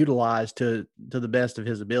being utilized to the best of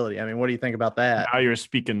his ability. I mean, what do you think about that? Now you're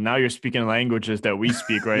speaking languages that we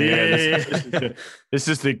speak right here. This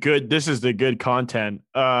is the good content.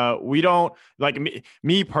 We don't like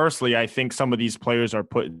me personally. I think some of these players are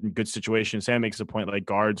put in good situations. Sam makes a point like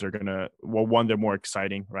guards are one, they're more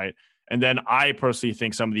exciting, right? And then I personally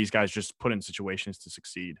think some of these guys just put in situations to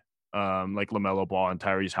succeed. Like LaMelo Ball and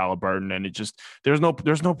Tyrese Halliburton, and it just there's no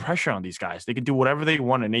pressure on these guys. They can do whatever they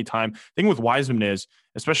want at any time. The thing with Wiseman is,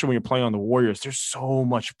 especially when you're playing on the Warriors, there's so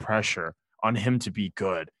much pressure on him to be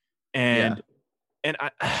good, and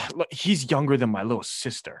look, he's younger than my little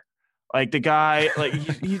sister. Like the guy, like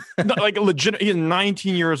he's like legit. He's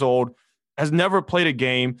 19 years old, has never played a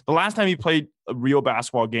game. The last time he played a real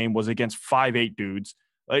basketball game was against 5'8" dudes.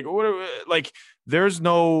 Like what? Like there's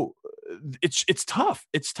no. It's tough.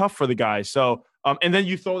 It's tough for the guy. So, and then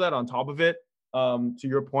you throw that on top of it. To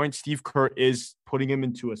your point, Steve Kerr is putting him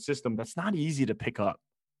into a system that's not easy to pick up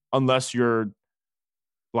unless you've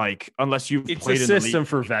played in the system league for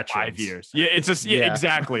for veterans. 5 years. Yeah,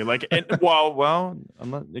 exactly. Like, and, well, I'm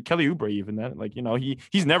not Kelly Oubre even that. Like,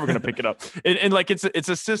 he's never gonna pick it up. And like it's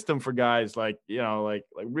a system for guys like like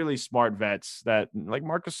really smart vets that like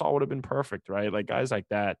Marc Gasol would have been perfect, right? Like guys like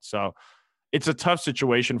that. So. It's a tough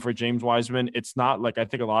situation for James Wiseman. It's not like I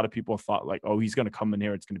think a lot of people thought like, oh, he's going to come in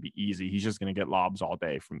here. It's going to be easy. He's just going to get lobs all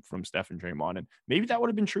day from Steph and Draymond. And maybe that would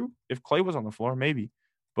have been true if Clay was on the floor, maybe.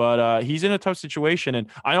 But he's in a tough situation. And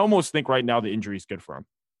I almost think right now the injury is good for him.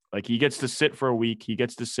 Like he gets to sit for a week. He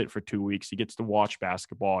gets to sit for 2 weeks. He gets to watch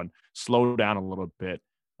basketball and slow down a little bit.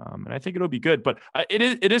 And I think it'll be good. But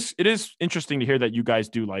it is interesting to hear that you guys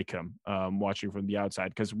do like him watching from the outside,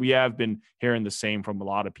 because we have been hearing the same from a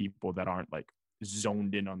lot of people that aren't like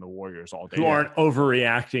zoned in on the Warriors all day. Who aren't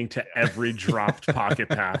overreacting to every dropped pocket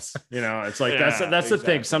pass. It's like that's exactly. The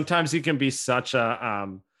thing. Sometimes you can be such a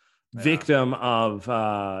victim of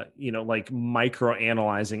like micro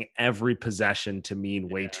analyzing every possession to mean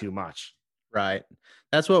way too much. Right.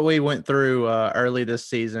 That's what we went through early this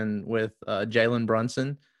season with Jalen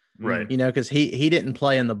Brunson. Right. Because he didn't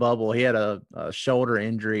play in the bubble. He had a shoulder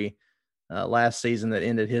injury last season that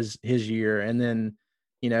ended his year. And then,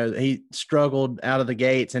 he struggled out of the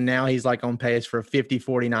gates, and now he's like on pace for a 50,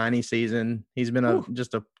 40, 90 season. He's been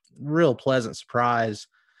just a real pleasant surprise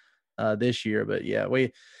this year. But yeah,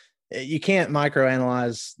 you can't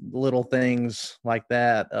microanalyze little things like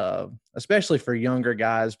that, especially for younger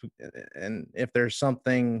guys. And if there's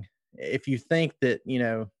something, if you think that,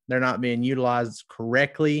 they're not being utilized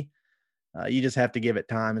correctly, You just have to give it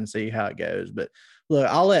time and see how it goes. But look,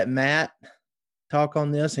 I'll let Matt talk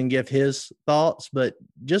on this and give his thoughts, but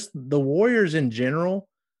just the Warriors in general,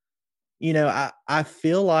 I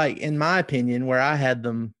feel like, in my opinion, where I had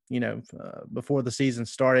them, before the season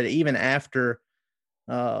started, even after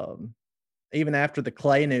the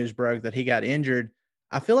Clay news broke that he got injured,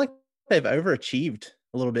 I feel like they've overachieved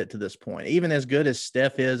a little bit to this point. Even as good as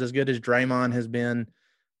Steph is, as good as Draymond has been,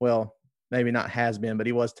 well, maybe not has been, but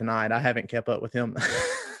he was tonight. I haven't kept up with him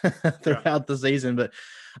throughout the season, but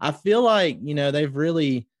I feel like, they've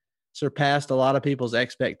really surpassed a lot of people's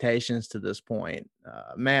expectations to this point.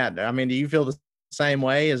 Matt, I mean, do you feel the same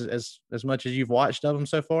way as much as you've watched of them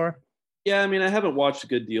so far? Yeah, I mean, I haven't watched a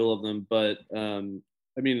good deal of them, but I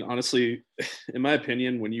mean, honestly, in my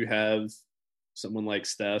opinion, when you have someone like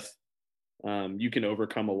Steph, you can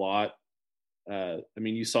overcome a lot. I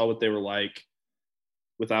mean, you saw what they were like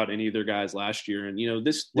without any of their guys last year, and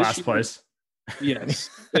this last year, place. Yes,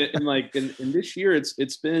 and this year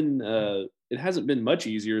it's been it hasn't been much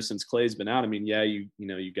easier since Clay's been out. I mean, yeah, you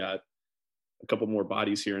got a couple more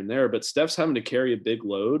bodies here and there, but Steph's having to carry a big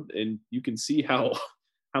load, and you can see how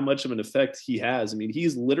much of an effect he has. I mean,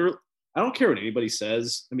 he's literally, I don't care what anybody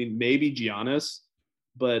says. I mean, maybe Giannis,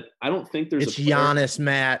 but I don't think there's it's Giannis,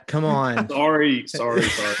 Matt. Come on. sorry,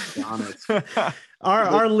 Giannis.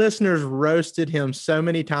 Our listeners roasted him so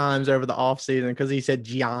many times over the offseason because he said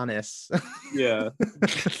Giannis. Yeah.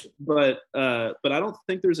 But I don't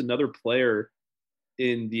think there's another player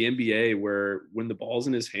in the NBA where when the ball's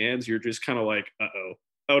in his hands, you're just kind of like,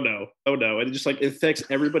 oh no. And it just like affects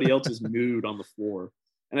everybody else's mood on the floor.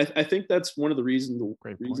 And I think that's one of the reasons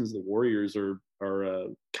the Warriors are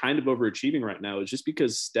kind of overachieving right now, is just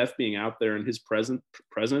because Steph being out there and his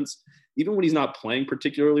presence, even when he's not playing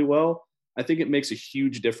particularly well, I think it makes a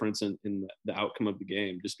huge difference in the outcome of the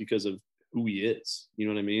game, just because of who he is. You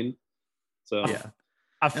know what I mean? So yeah,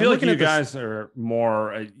 I feel like you guys are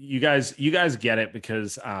more. You guys get it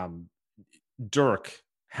because Dirk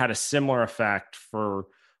had a similar effect for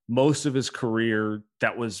most of his career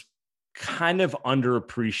that was kind of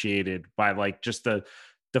underappreciated by like just the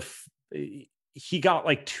he got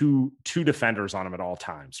like two defenders on him at all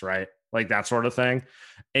times, right? Like that sort of thing.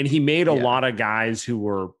 And he made a lot of guys who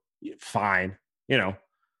were fine,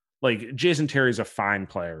 like Jason Terry's a fine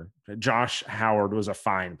player. Josh Howard was a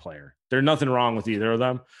fine player. There's nothing wrong with either of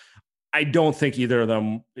them. I don't think either of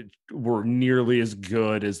them were nearly as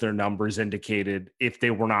good as their numbers indicated if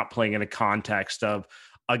they were not playing in a context of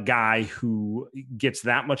a guy who gets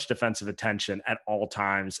that much defensive attention at all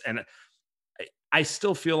times. And I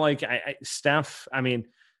still feel like Steph, I mean,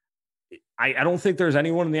 I don't think there's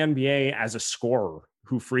anyone in the NBA as a scorer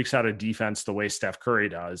who freaks out a defense the way Steph Curry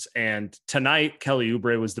does. And tonight, Kelly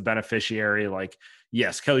Oubre was the beneficiary. Like,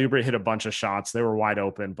 yes, Kelly Oubre hit a bunch of shots. They were wide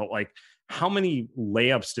open, but like, how many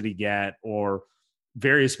layups did he get or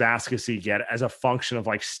various baskets he get as a function of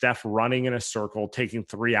like Steph running in a circle, taking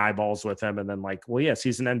 3 eyeballs with him? And then like, well, yes,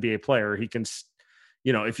 he's an NBA player. He can,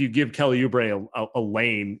 if you give Kelly Oubre a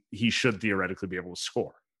lane, he should theoretically be able to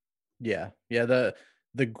score. Yeah. Yeah.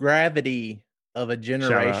 The gravity of a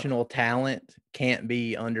generational talent can't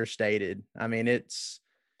be understated. I mean, it's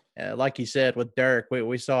like you said with Dirk,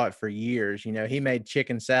 we saw it for years. He made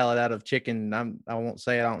chicken salad out of chicken. I won't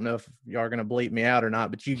say it. I don't know if y'all are going to bleep me out or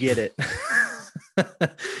not, but you get it.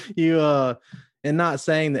 And not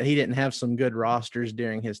saying that he didn't have some good rosters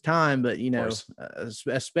during his time, but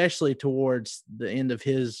especially towards the end of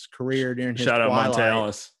his career during his shout twilight. out Monte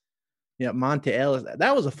Ellis. Yeah, Monte Ellis.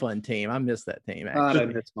 That was a fun team. I miss that team. Actually. I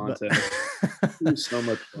miss Monte. It was so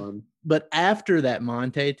much fun. But after that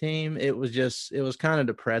Monte team, it was kind of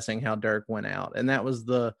depressing how Dirk went out, and that was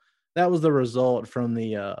the result from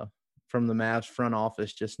the Mavs front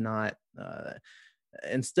office just not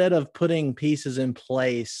instead of putting pieces in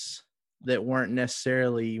place that weren't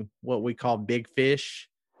necessarily what we call big fish.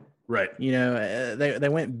 Right. They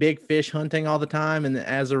went big fish hunting all the time. And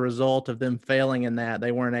as a result of them failing in that,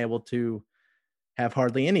 they weren't able to have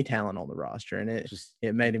hardly any talent on the roster. And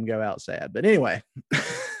it made him go out sad. But anyway,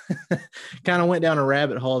 kind of went down a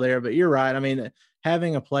rabbit hole there. But you're right. I mean,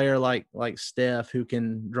 having a player like Steph who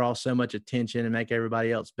can draw so much attention and make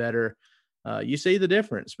everybody else better, you see the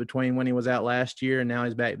difference between when he was out last year and now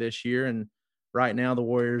he's back this year. And right now the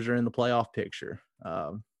Warriors are in the playoff picture.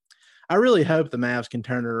 I really hope the Mavs can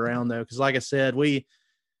turn it around, though, because like I said, we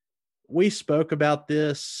spoke about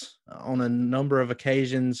this on a number of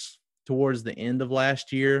occasions towards the end of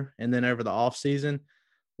last year and then over the offseason.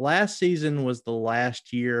 Last season was the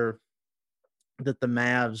last year that the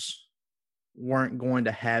Mavs weren't going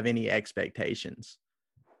to have any expectations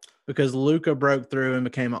because Luka broke through and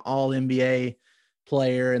became an all-NBA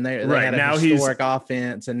player and they Right, had a now historic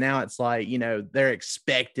offense, and now it's like, they're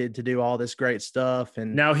expected to do all this great stuff,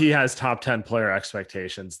 and now he has top 10 player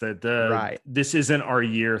expectations. That right. this isn't our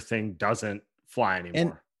year thing doesn't fly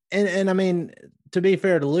anymore. And I mean, to be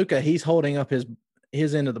fair to Luka, he's holding up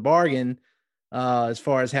his end of the bargain as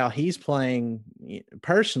far as how he's playing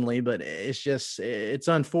personally, but it's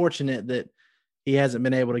unfortunate that he hasn't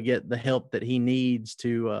been able to get the help that he needs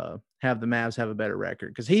to have the Mavs have a better record,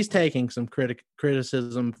 because he's taking some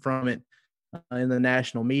criticism from it in the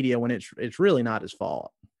national media when it's really not his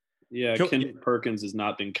fault. Yeah, Kendrick Perkins has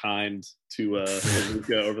not been kind to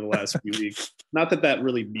Luka over the last few weeks. Not that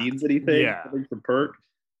really means anything, Yeah. for Perk,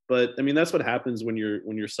 but I mean that's what happens when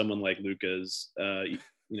you're someone like Luka's.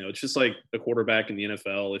 It's just like a quarterback in the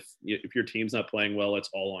NFL. If your team's not playing well, it's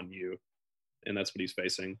all on you, and that's what he's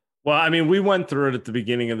facing. Well, I mean, we went through it at the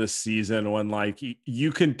beginning of the season when like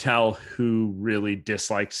you can tell who really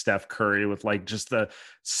disliked Steph Curry with like just the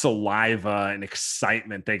saliva and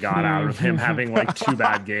excitement they got out of him having like 2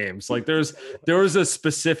 bad games. Like there was a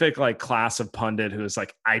specific like class of pundit who was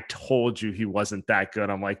like, I told you he wasn't that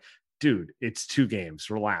good. I'm like, dude, it's 2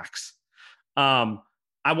 games. Relax.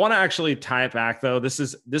 I want to actually tie it back though. This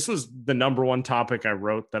was the number one topic I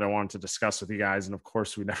wrote that I wanted to discuss with you guys, and of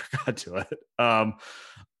course we never got to it.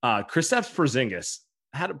 Kristaps Porzingis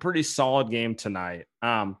had a pretty solid game tonight.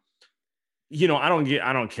 I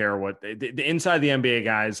don't care what the inside the NBA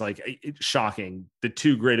guys, like, it's shocking. The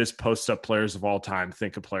 2 greatest post-up players of all time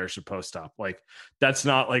think a player should post up. Like, that's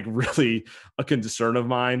not like really a concern of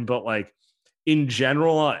mine, but like in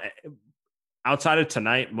general, outside of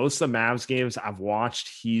tonight, most of the Mavs games I've watched,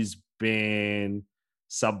 he's been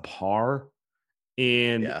subpar.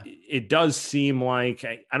 And it does seem like,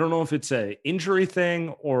 I don't know if it's an injury thing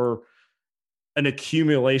or an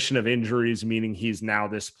accumulation of injuries, meaning he's now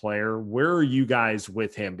this player. Where are you guys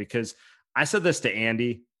with him? Because I said this to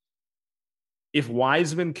Andy. If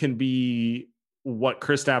Wiseman can be what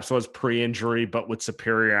Kristaps was pre-injury, but with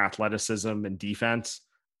superior athleticism and defense,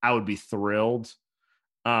 I would be thrilled.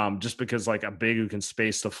 Just because like a big who can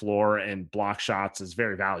space the floor and block shots is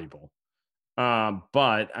very valuable.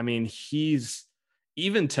 But I mean, he's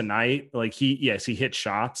even tonight, like he hit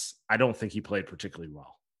shots. I don't think he played particularly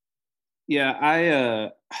well. Yeah,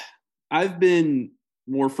 I've been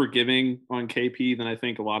more forgiving on KP than I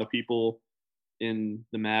think a lot of people in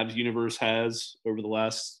the Mavs universe has over the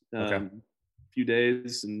last few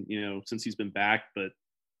days, and since he's been back. But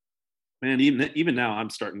man, even now, I'm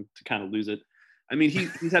starting to kind of lose it. I mean,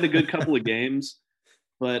 he's had a good couple of games,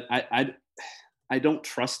 but I don't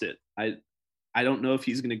trust it. I don't know if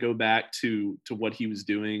he's going to go back to what he was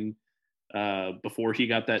doing before he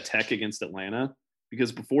got that tech against Atlanta,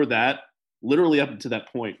 because before that, literally up to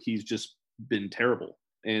that point, he's just been terrible.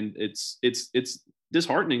 And it's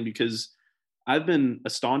disheartening, because I've been a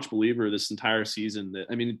staunch believer this entire season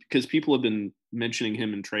because people have been mentioning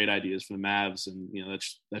him in trade ideas for the Mavs, and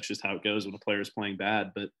that's just how it goes when a player is playing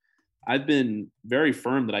bad. But I've been very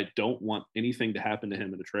firm that I don't want anything to happen to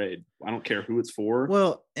him in a trade. I don't care who it's for.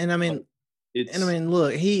 Well, and I mean,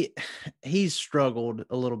 look, he's struggled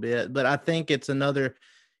a little bit, but I think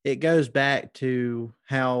it goes back to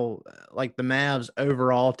how like the Mavs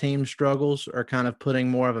overall team struggles are kind of putting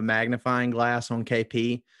more of a magnifying glass on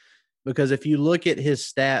KP, because if you look at his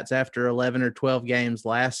stats after 11 or 12 games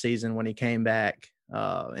last season when he came back,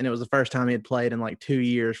 and it was the first time he had played in like 2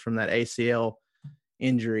 years from that ACL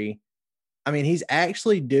injury. I mean, he's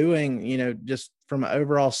actually doing, just from an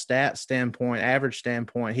overall stat standpoint, average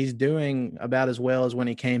standpoint, he's doing about as well as when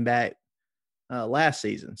he came back last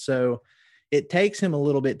season. So it takes him a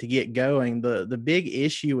little bit to get going. The big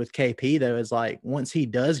issue with KP, though, is like once he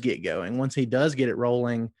does get going, once he does get it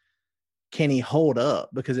rolling, can he hold up?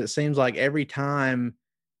 Because it seems like every time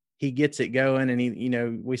he gets it going,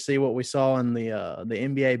 and we see what we saw in the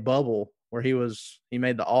NBA bubble where he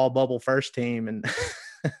made the all bubble first team, and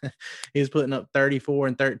he was putting up 34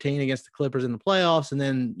 and 13 against the Clippers in the playoffs. And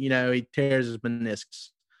then, he tears his meniscus,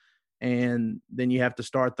 and then you have to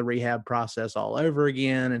start the rehab process all over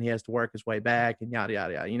again. And he has to work his way back, and yada,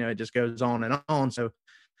 yada, yada. It just goes on and on. So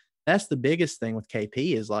that's the biggest thing with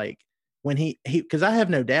KP is like when because I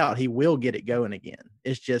have no doubt he will get it going again.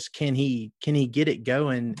 It's just, can he get it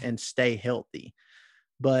going and stay healthy?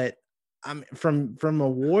 But I'm from a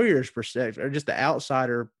Warriors perspective, or just the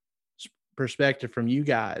outsider perspective from you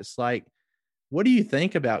guys, like, what do you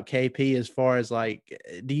think about KP as far as like,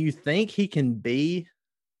 do you think he can be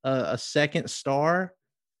a second star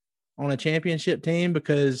on a championship team?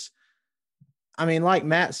 Because I mean, like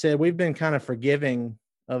Matt said, we've been kind of forgiving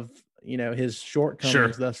of his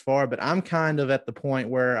shortcomings thus far, but I'm kind of at the point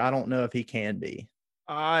where I don't know if he can be.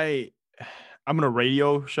 I I'm gonna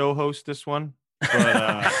radio show host this one.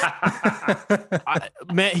 But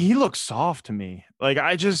man, he looks soft to me. Like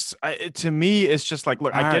to me, it's just like,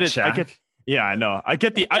 look, I get it. I get, yeah, I know. I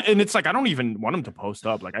get and it's like, I don't even want him to post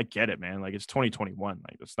up. Like, I get it, man. Like, it's 2021.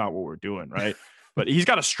 Like, that's not what we're doing, right? But he's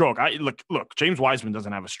got a stroke. Look. James Wiseman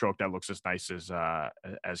doesn't have a stroke that looks as nice as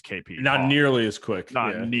KP. Not nearly as quick.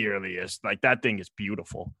 Not nearly as like that thing is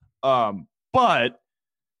beautiful. But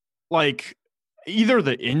like, either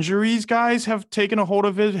the injuries guys have taken a hold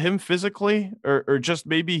of him physically, or just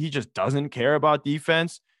maybe he just doesn't care about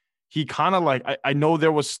defense. He kind of like, I know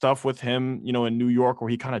there was stuff with him, in New York where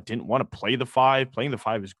he kind of didn't want to play the 5. Playing the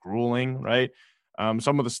 5 is grueling, right?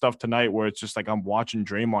 Some of the stuff tonight where it's just like, I'm watching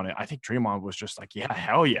Draymond. I think Draymond was just like, yeah,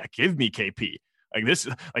 hell yeah, give me KP. Like this,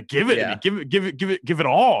 like give it, give it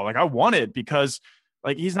all. Like I want it, because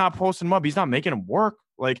like he's not posting him up. He's not making him work.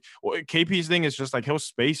 Like KP's thing is just like he'll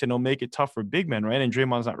space and he'll make it tough for big men, right? And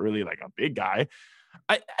Draymond's not really like a big guy.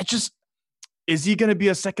 Is he going to be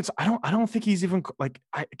a second? I don't think he's even like,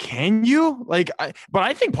 can you but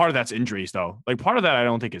I think part of that's injuries though. Like part of that, I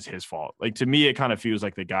don't think is his fault. Like to me, it kind of feels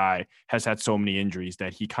like the guy has had so many injuries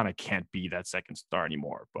that he kind of can't be that second star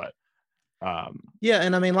anymore. But yeah.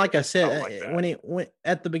 And I mean, like I said, when he went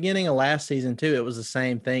at the beginning of last season too, it was the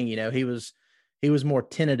same thing. He was more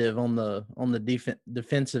tentative on the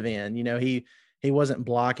defensive end. He wasn't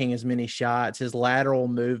blocking as many shots. His lateral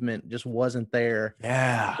movement just wasn't there.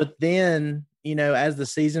 Yeah. But then, as the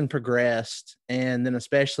season progressed, and then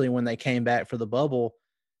especially when they came back for the bubble,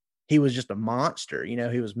 he was just a monster.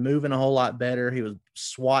 He was moving a whole lot better. He was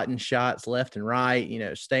swatting shots left and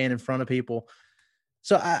right, staying in front of people.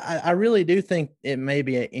 So I really do think it may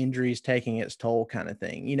be an injuries taking its toll kind of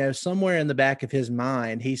thing. Somewhere in the back of his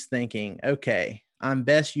mind, he's thinking, okay, I'm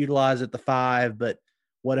best utilized at the 5, but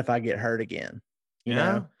what if I get hurt again? You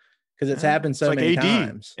know? Because it's happened so many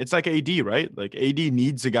times. It's like AD, right? Like AD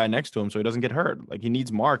needs a guy next to him so he doesn't get hurt. Like he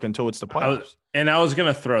needs Mark until it's the playoffs. I was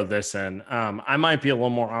going to throw this in. I might be a little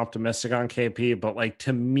more optimistic on KP, but like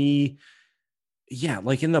to me, yeah,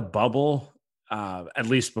 like in the bubble, at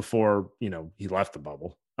least before, he left the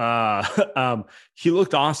bubble, he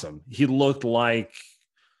looked awesome. He looked like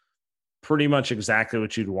pretty much exactly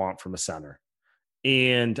what you'd want from a center.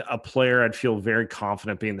 And a player I'd feel very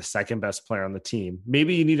confident being the second best player on the team.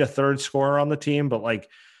 Maybe you need a third scorer on the team, but like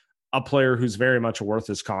a player who's very much worth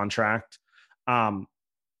his contract.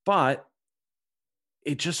 But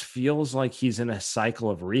it just feels like he's in a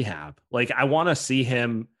cycle of rehab. Like I want to see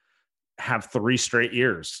him have 3 straight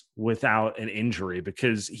years without an injury,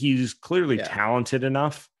 because he's clearly talented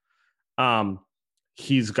enough.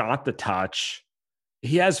 He's got the touch.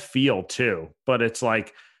 He has feel too, but it's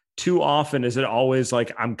like, too often is it always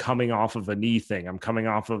like I'm coming off of a knee thing, I'm coming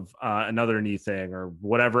off of another knee thing, or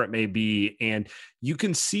whatever it may be. And you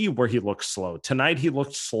can see where he looks slow. Tonight he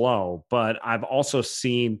looked slow, but I've also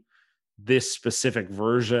seen this specific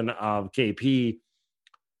version of KP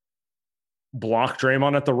block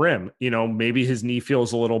Draymond at the rim. Maybe his knee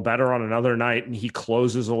feels a little better on another night and he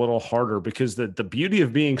closes a little harder, because the beauty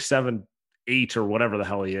of being 7'8" or whatever the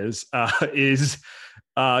hell he is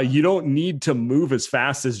you don't need to move as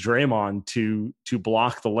fast as Draymond to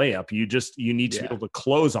block the layup. You need to be able to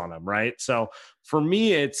close on him, right? So for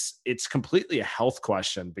me, it's completely a health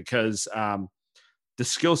question, because the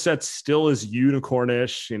skill set still is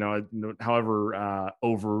unicornish, however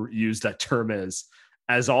overused that term is,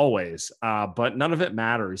 as always. But none of it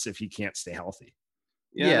matters if you can't stay healthy.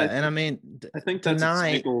 Yeah, I think that's a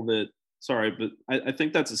cycle that. Sorry, but I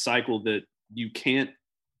think that's a cycle that you can't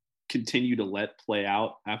continue to let play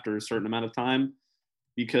out after a certain amount of time,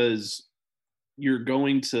 because you're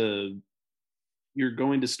going to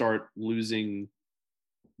start losing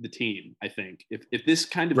the team. I think if this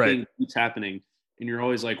kind of thing keeps happening, and you're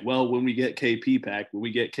always like, well, when we get KP back, when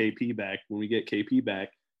we get KP back,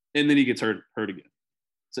 and then he gets hurt again.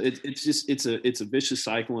 So it's a vicious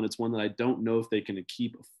cycle, and it's one that I don't know if they can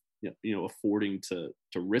keep affording to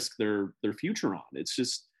risk their future on.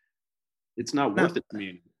 It's not worth it to me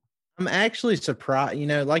anymore. I'm actually surprised,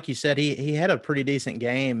 like you said, he had a pretty decent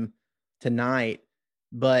game tonight,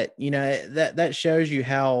 but that shows you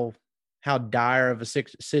how dire of a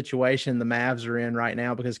situation the Mavs are in right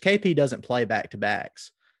now, because KP doesn't play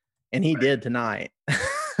back-to-backs, and he did tonight.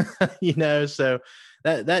 So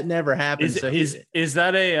that never happens. Is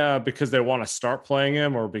that a because they want to start playing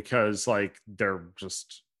him, or because like they're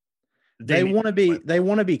just they want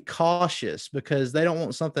to be cautious, because they don't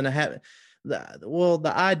want something to happen.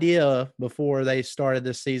 The idea before they started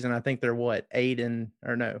this season, I think they're 9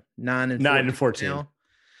 and 14 now.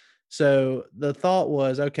 So the thought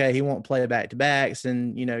was, okay, he won't play back-to-backs,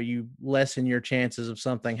 and you lessen your chances of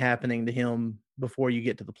something happening to him before you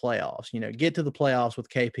get to the playoffs. Get to the playoffs with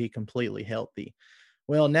KP completely healthy.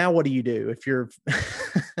 Well, now what do you do if you're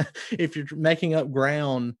if you're making up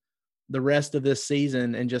ground the rest of this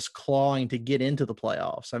season and just clawing to get into the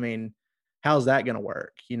playoffs? I mean, how's that going to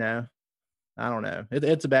work? I don't know.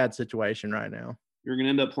 It's a bad situation right now. You're going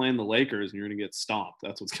to end up playing the Lakers and you're going to get stomped.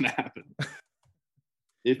 That's what's going to happen.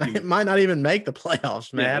 It might not even make the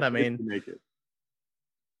playoffs, Matt. Yeah, I mean, make it.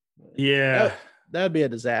 Yeah. That would be a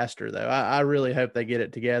disaster, though. I really hope they get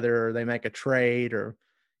it together, or they make a trade, or,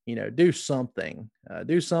 do something.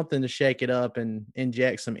 Do something to shake it up and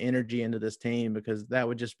inject some energy into this team, because that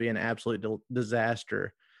would just be an absolute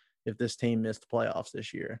disaster if this team missed the playoffs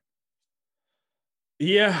this year.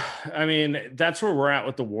 Yeah, I mean, that's where we're at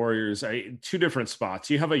with the Warriors. Two different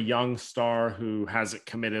spots. You have a young star who hasn't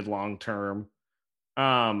committed long term.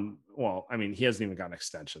 Well, I mean, he hasn't even got an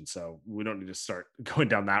extension, so we don't need to start going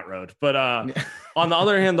down that road. But on the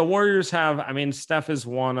other hand, the Warriors have, I mean, Steph is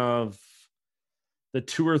one of the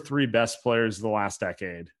 2 or 3 best players of the last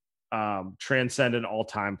decade, transcendent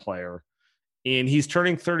all-time player. And he's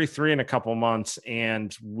turning 33 in a couple months.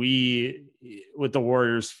 And we, with the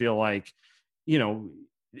Warriors, feel like,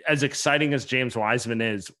 as exciting as James Wiseman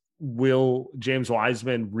is, will James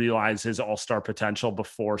Wiseman realize his all-star potential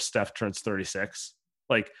before Steph turns 36?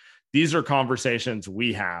 Like, these are conversations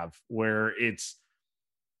we have where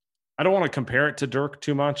I don't want to compare it to Dirk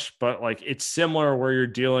too much, but like, it's similar where you're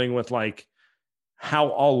dealing with like, how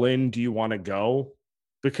all in do you want to go?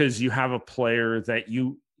 Because you have a player that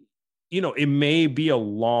it may be a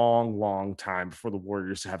long, long time before the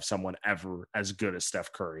Warriors have someone ever as good as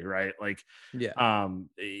Steph Curry, right? Like, yeah,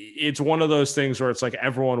 it's one of those things where it's like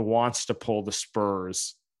everyone wants to pull the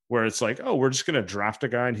Spurs, where it's like, oh, we're just going to draft a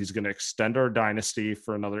guy and he's going to extend our dynasty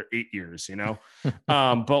for another 8 years,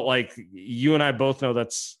 but like, you and I both know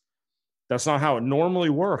that's not how it normally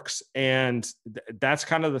works. And that's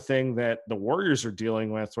kind of the thing that the Warriors are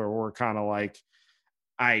dealing with, where we're kind of like,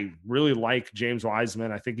 I really like James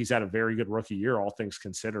Wiseman. I think he's had a very good rookie year, all things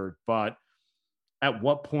considered. But at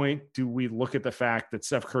what point do we look at the fact that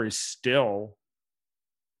Steph Curry is still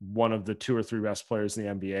one of the 2 or 3 best players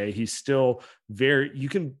in the NBA? He's still you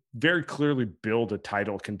can very clearly build a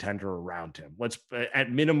title contender around him.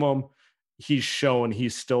 At minimum, he's shown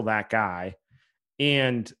he's still that guy.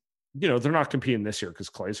 And, they're not competing this year because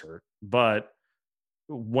Klay's hurt, but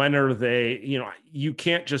when are they, you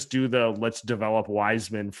can't just do the let's develop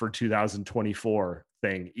Wiseman for 2024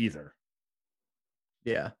 thing either.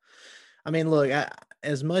 Yeah. I mean, look,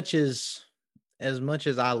 as much as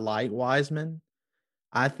I like Wiseman,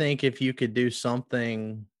 I think if you could do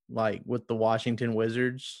something like with the Washington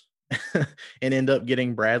Wizards and end up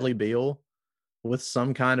getting Bradley Beal with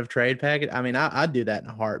some kind of trade package, I mean, I'd do that in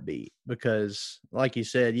a heartbeat, because like you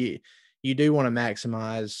said, you do want to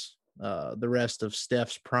maximize the rest of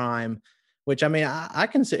Steph's prime, which, I mean, I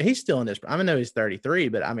can say he's still in his prime. I know he's 33,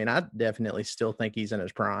 but I mean, I definitely still think he's in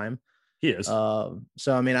his prime. He is. So,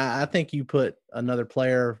 I mean, I think you put another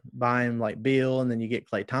player by him like Beal, and then you get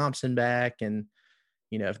Klay Thompson back. And,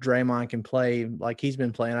 if Draymond can play like he's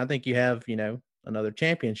been playing, I think you have, another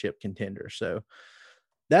championship contender. So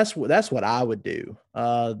that's what I would do.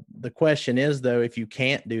 The question is, though, if you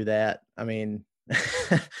can't do that, I mean,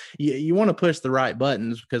 you want to push the right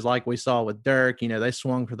buttons, because like we saw with Dirk, they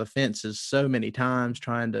swung for the fences so many times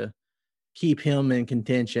trying to keep him in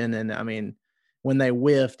contention. And I mean, when they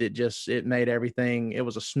whiffed, it made everything, it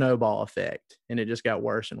was a snowball effect, and it just got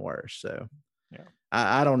worse and worse. So yeah,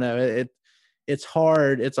 I don't know. It's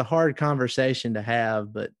hard. It's a hard conversation to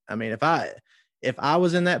have, but I mean, if I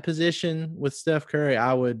was in that position with Steph Curry,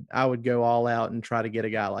 I would go all out and try to get a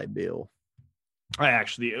guy like Bill. I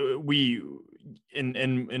actually,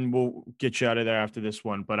 and we'll get you out of there after this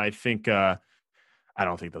one, but I think, I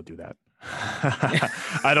don't think they'll do that.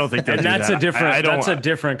 I don't think that's a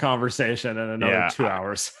different conversation in another 2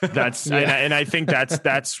 hours. And I think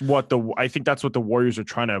that's what the Warriors are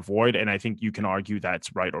trying to avoid. And I think you can argue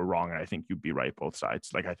that's right or wrong. And I think you'd be right both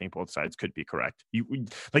sides. Like, I think both sides could be correct. You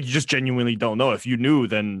just genuinely don't know. If you knew,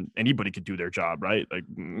 then anybody could do their job, right? Like,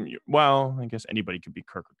 well, I guess anybody could be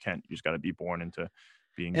Kirk or Kent. You just got to be born into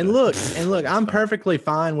being. And look, I'm perfectly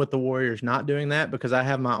fine with the Warriors not doing that, because I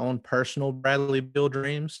have my own personal Bradley Beal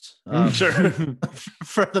dreams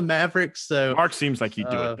for the Mavericks. So Mark seems like he'd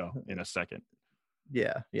do it though in a second.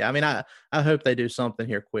 Yeah. I mean, I hope they do something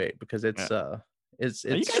here quick, because it's you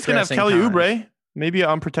guys can have Kelly Oubre. Maybe an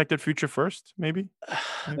unprotected future first, maybe.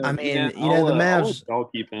 I mean, Yeah, the Mavs. I'll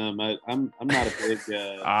keep him. I'm not a big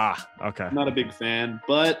Okay. I'm not a big fan,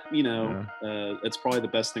 but it's probably the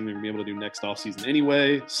best thing they're gonna be able to do next offseason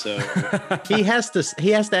anyway. So he has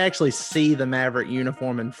to actually see the Maverick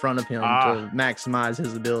uniform in front of him to maximize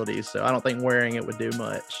his abilities. So I don't think wearing it would do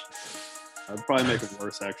much. I'd probably make it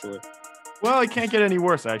worse, actually. Well, it can't get any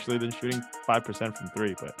worse actually than shooting 5% from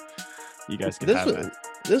 3, but you guys can have it.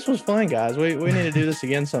 This was fun, guys. We need to do this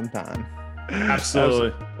again sometime.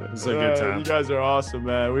 Absolutely. It's a good time. You guys are awesome,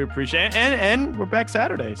 man. We appreciate it. And we're back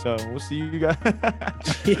Saturday, so we'll see you guys.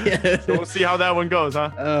 Yeah. So we'll see how that one goes,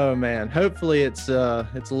 huh? Oh man. Hopefully it's a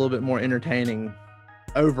little bit more entertaining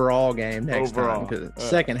overall game next time, because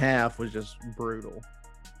second half was just brutal.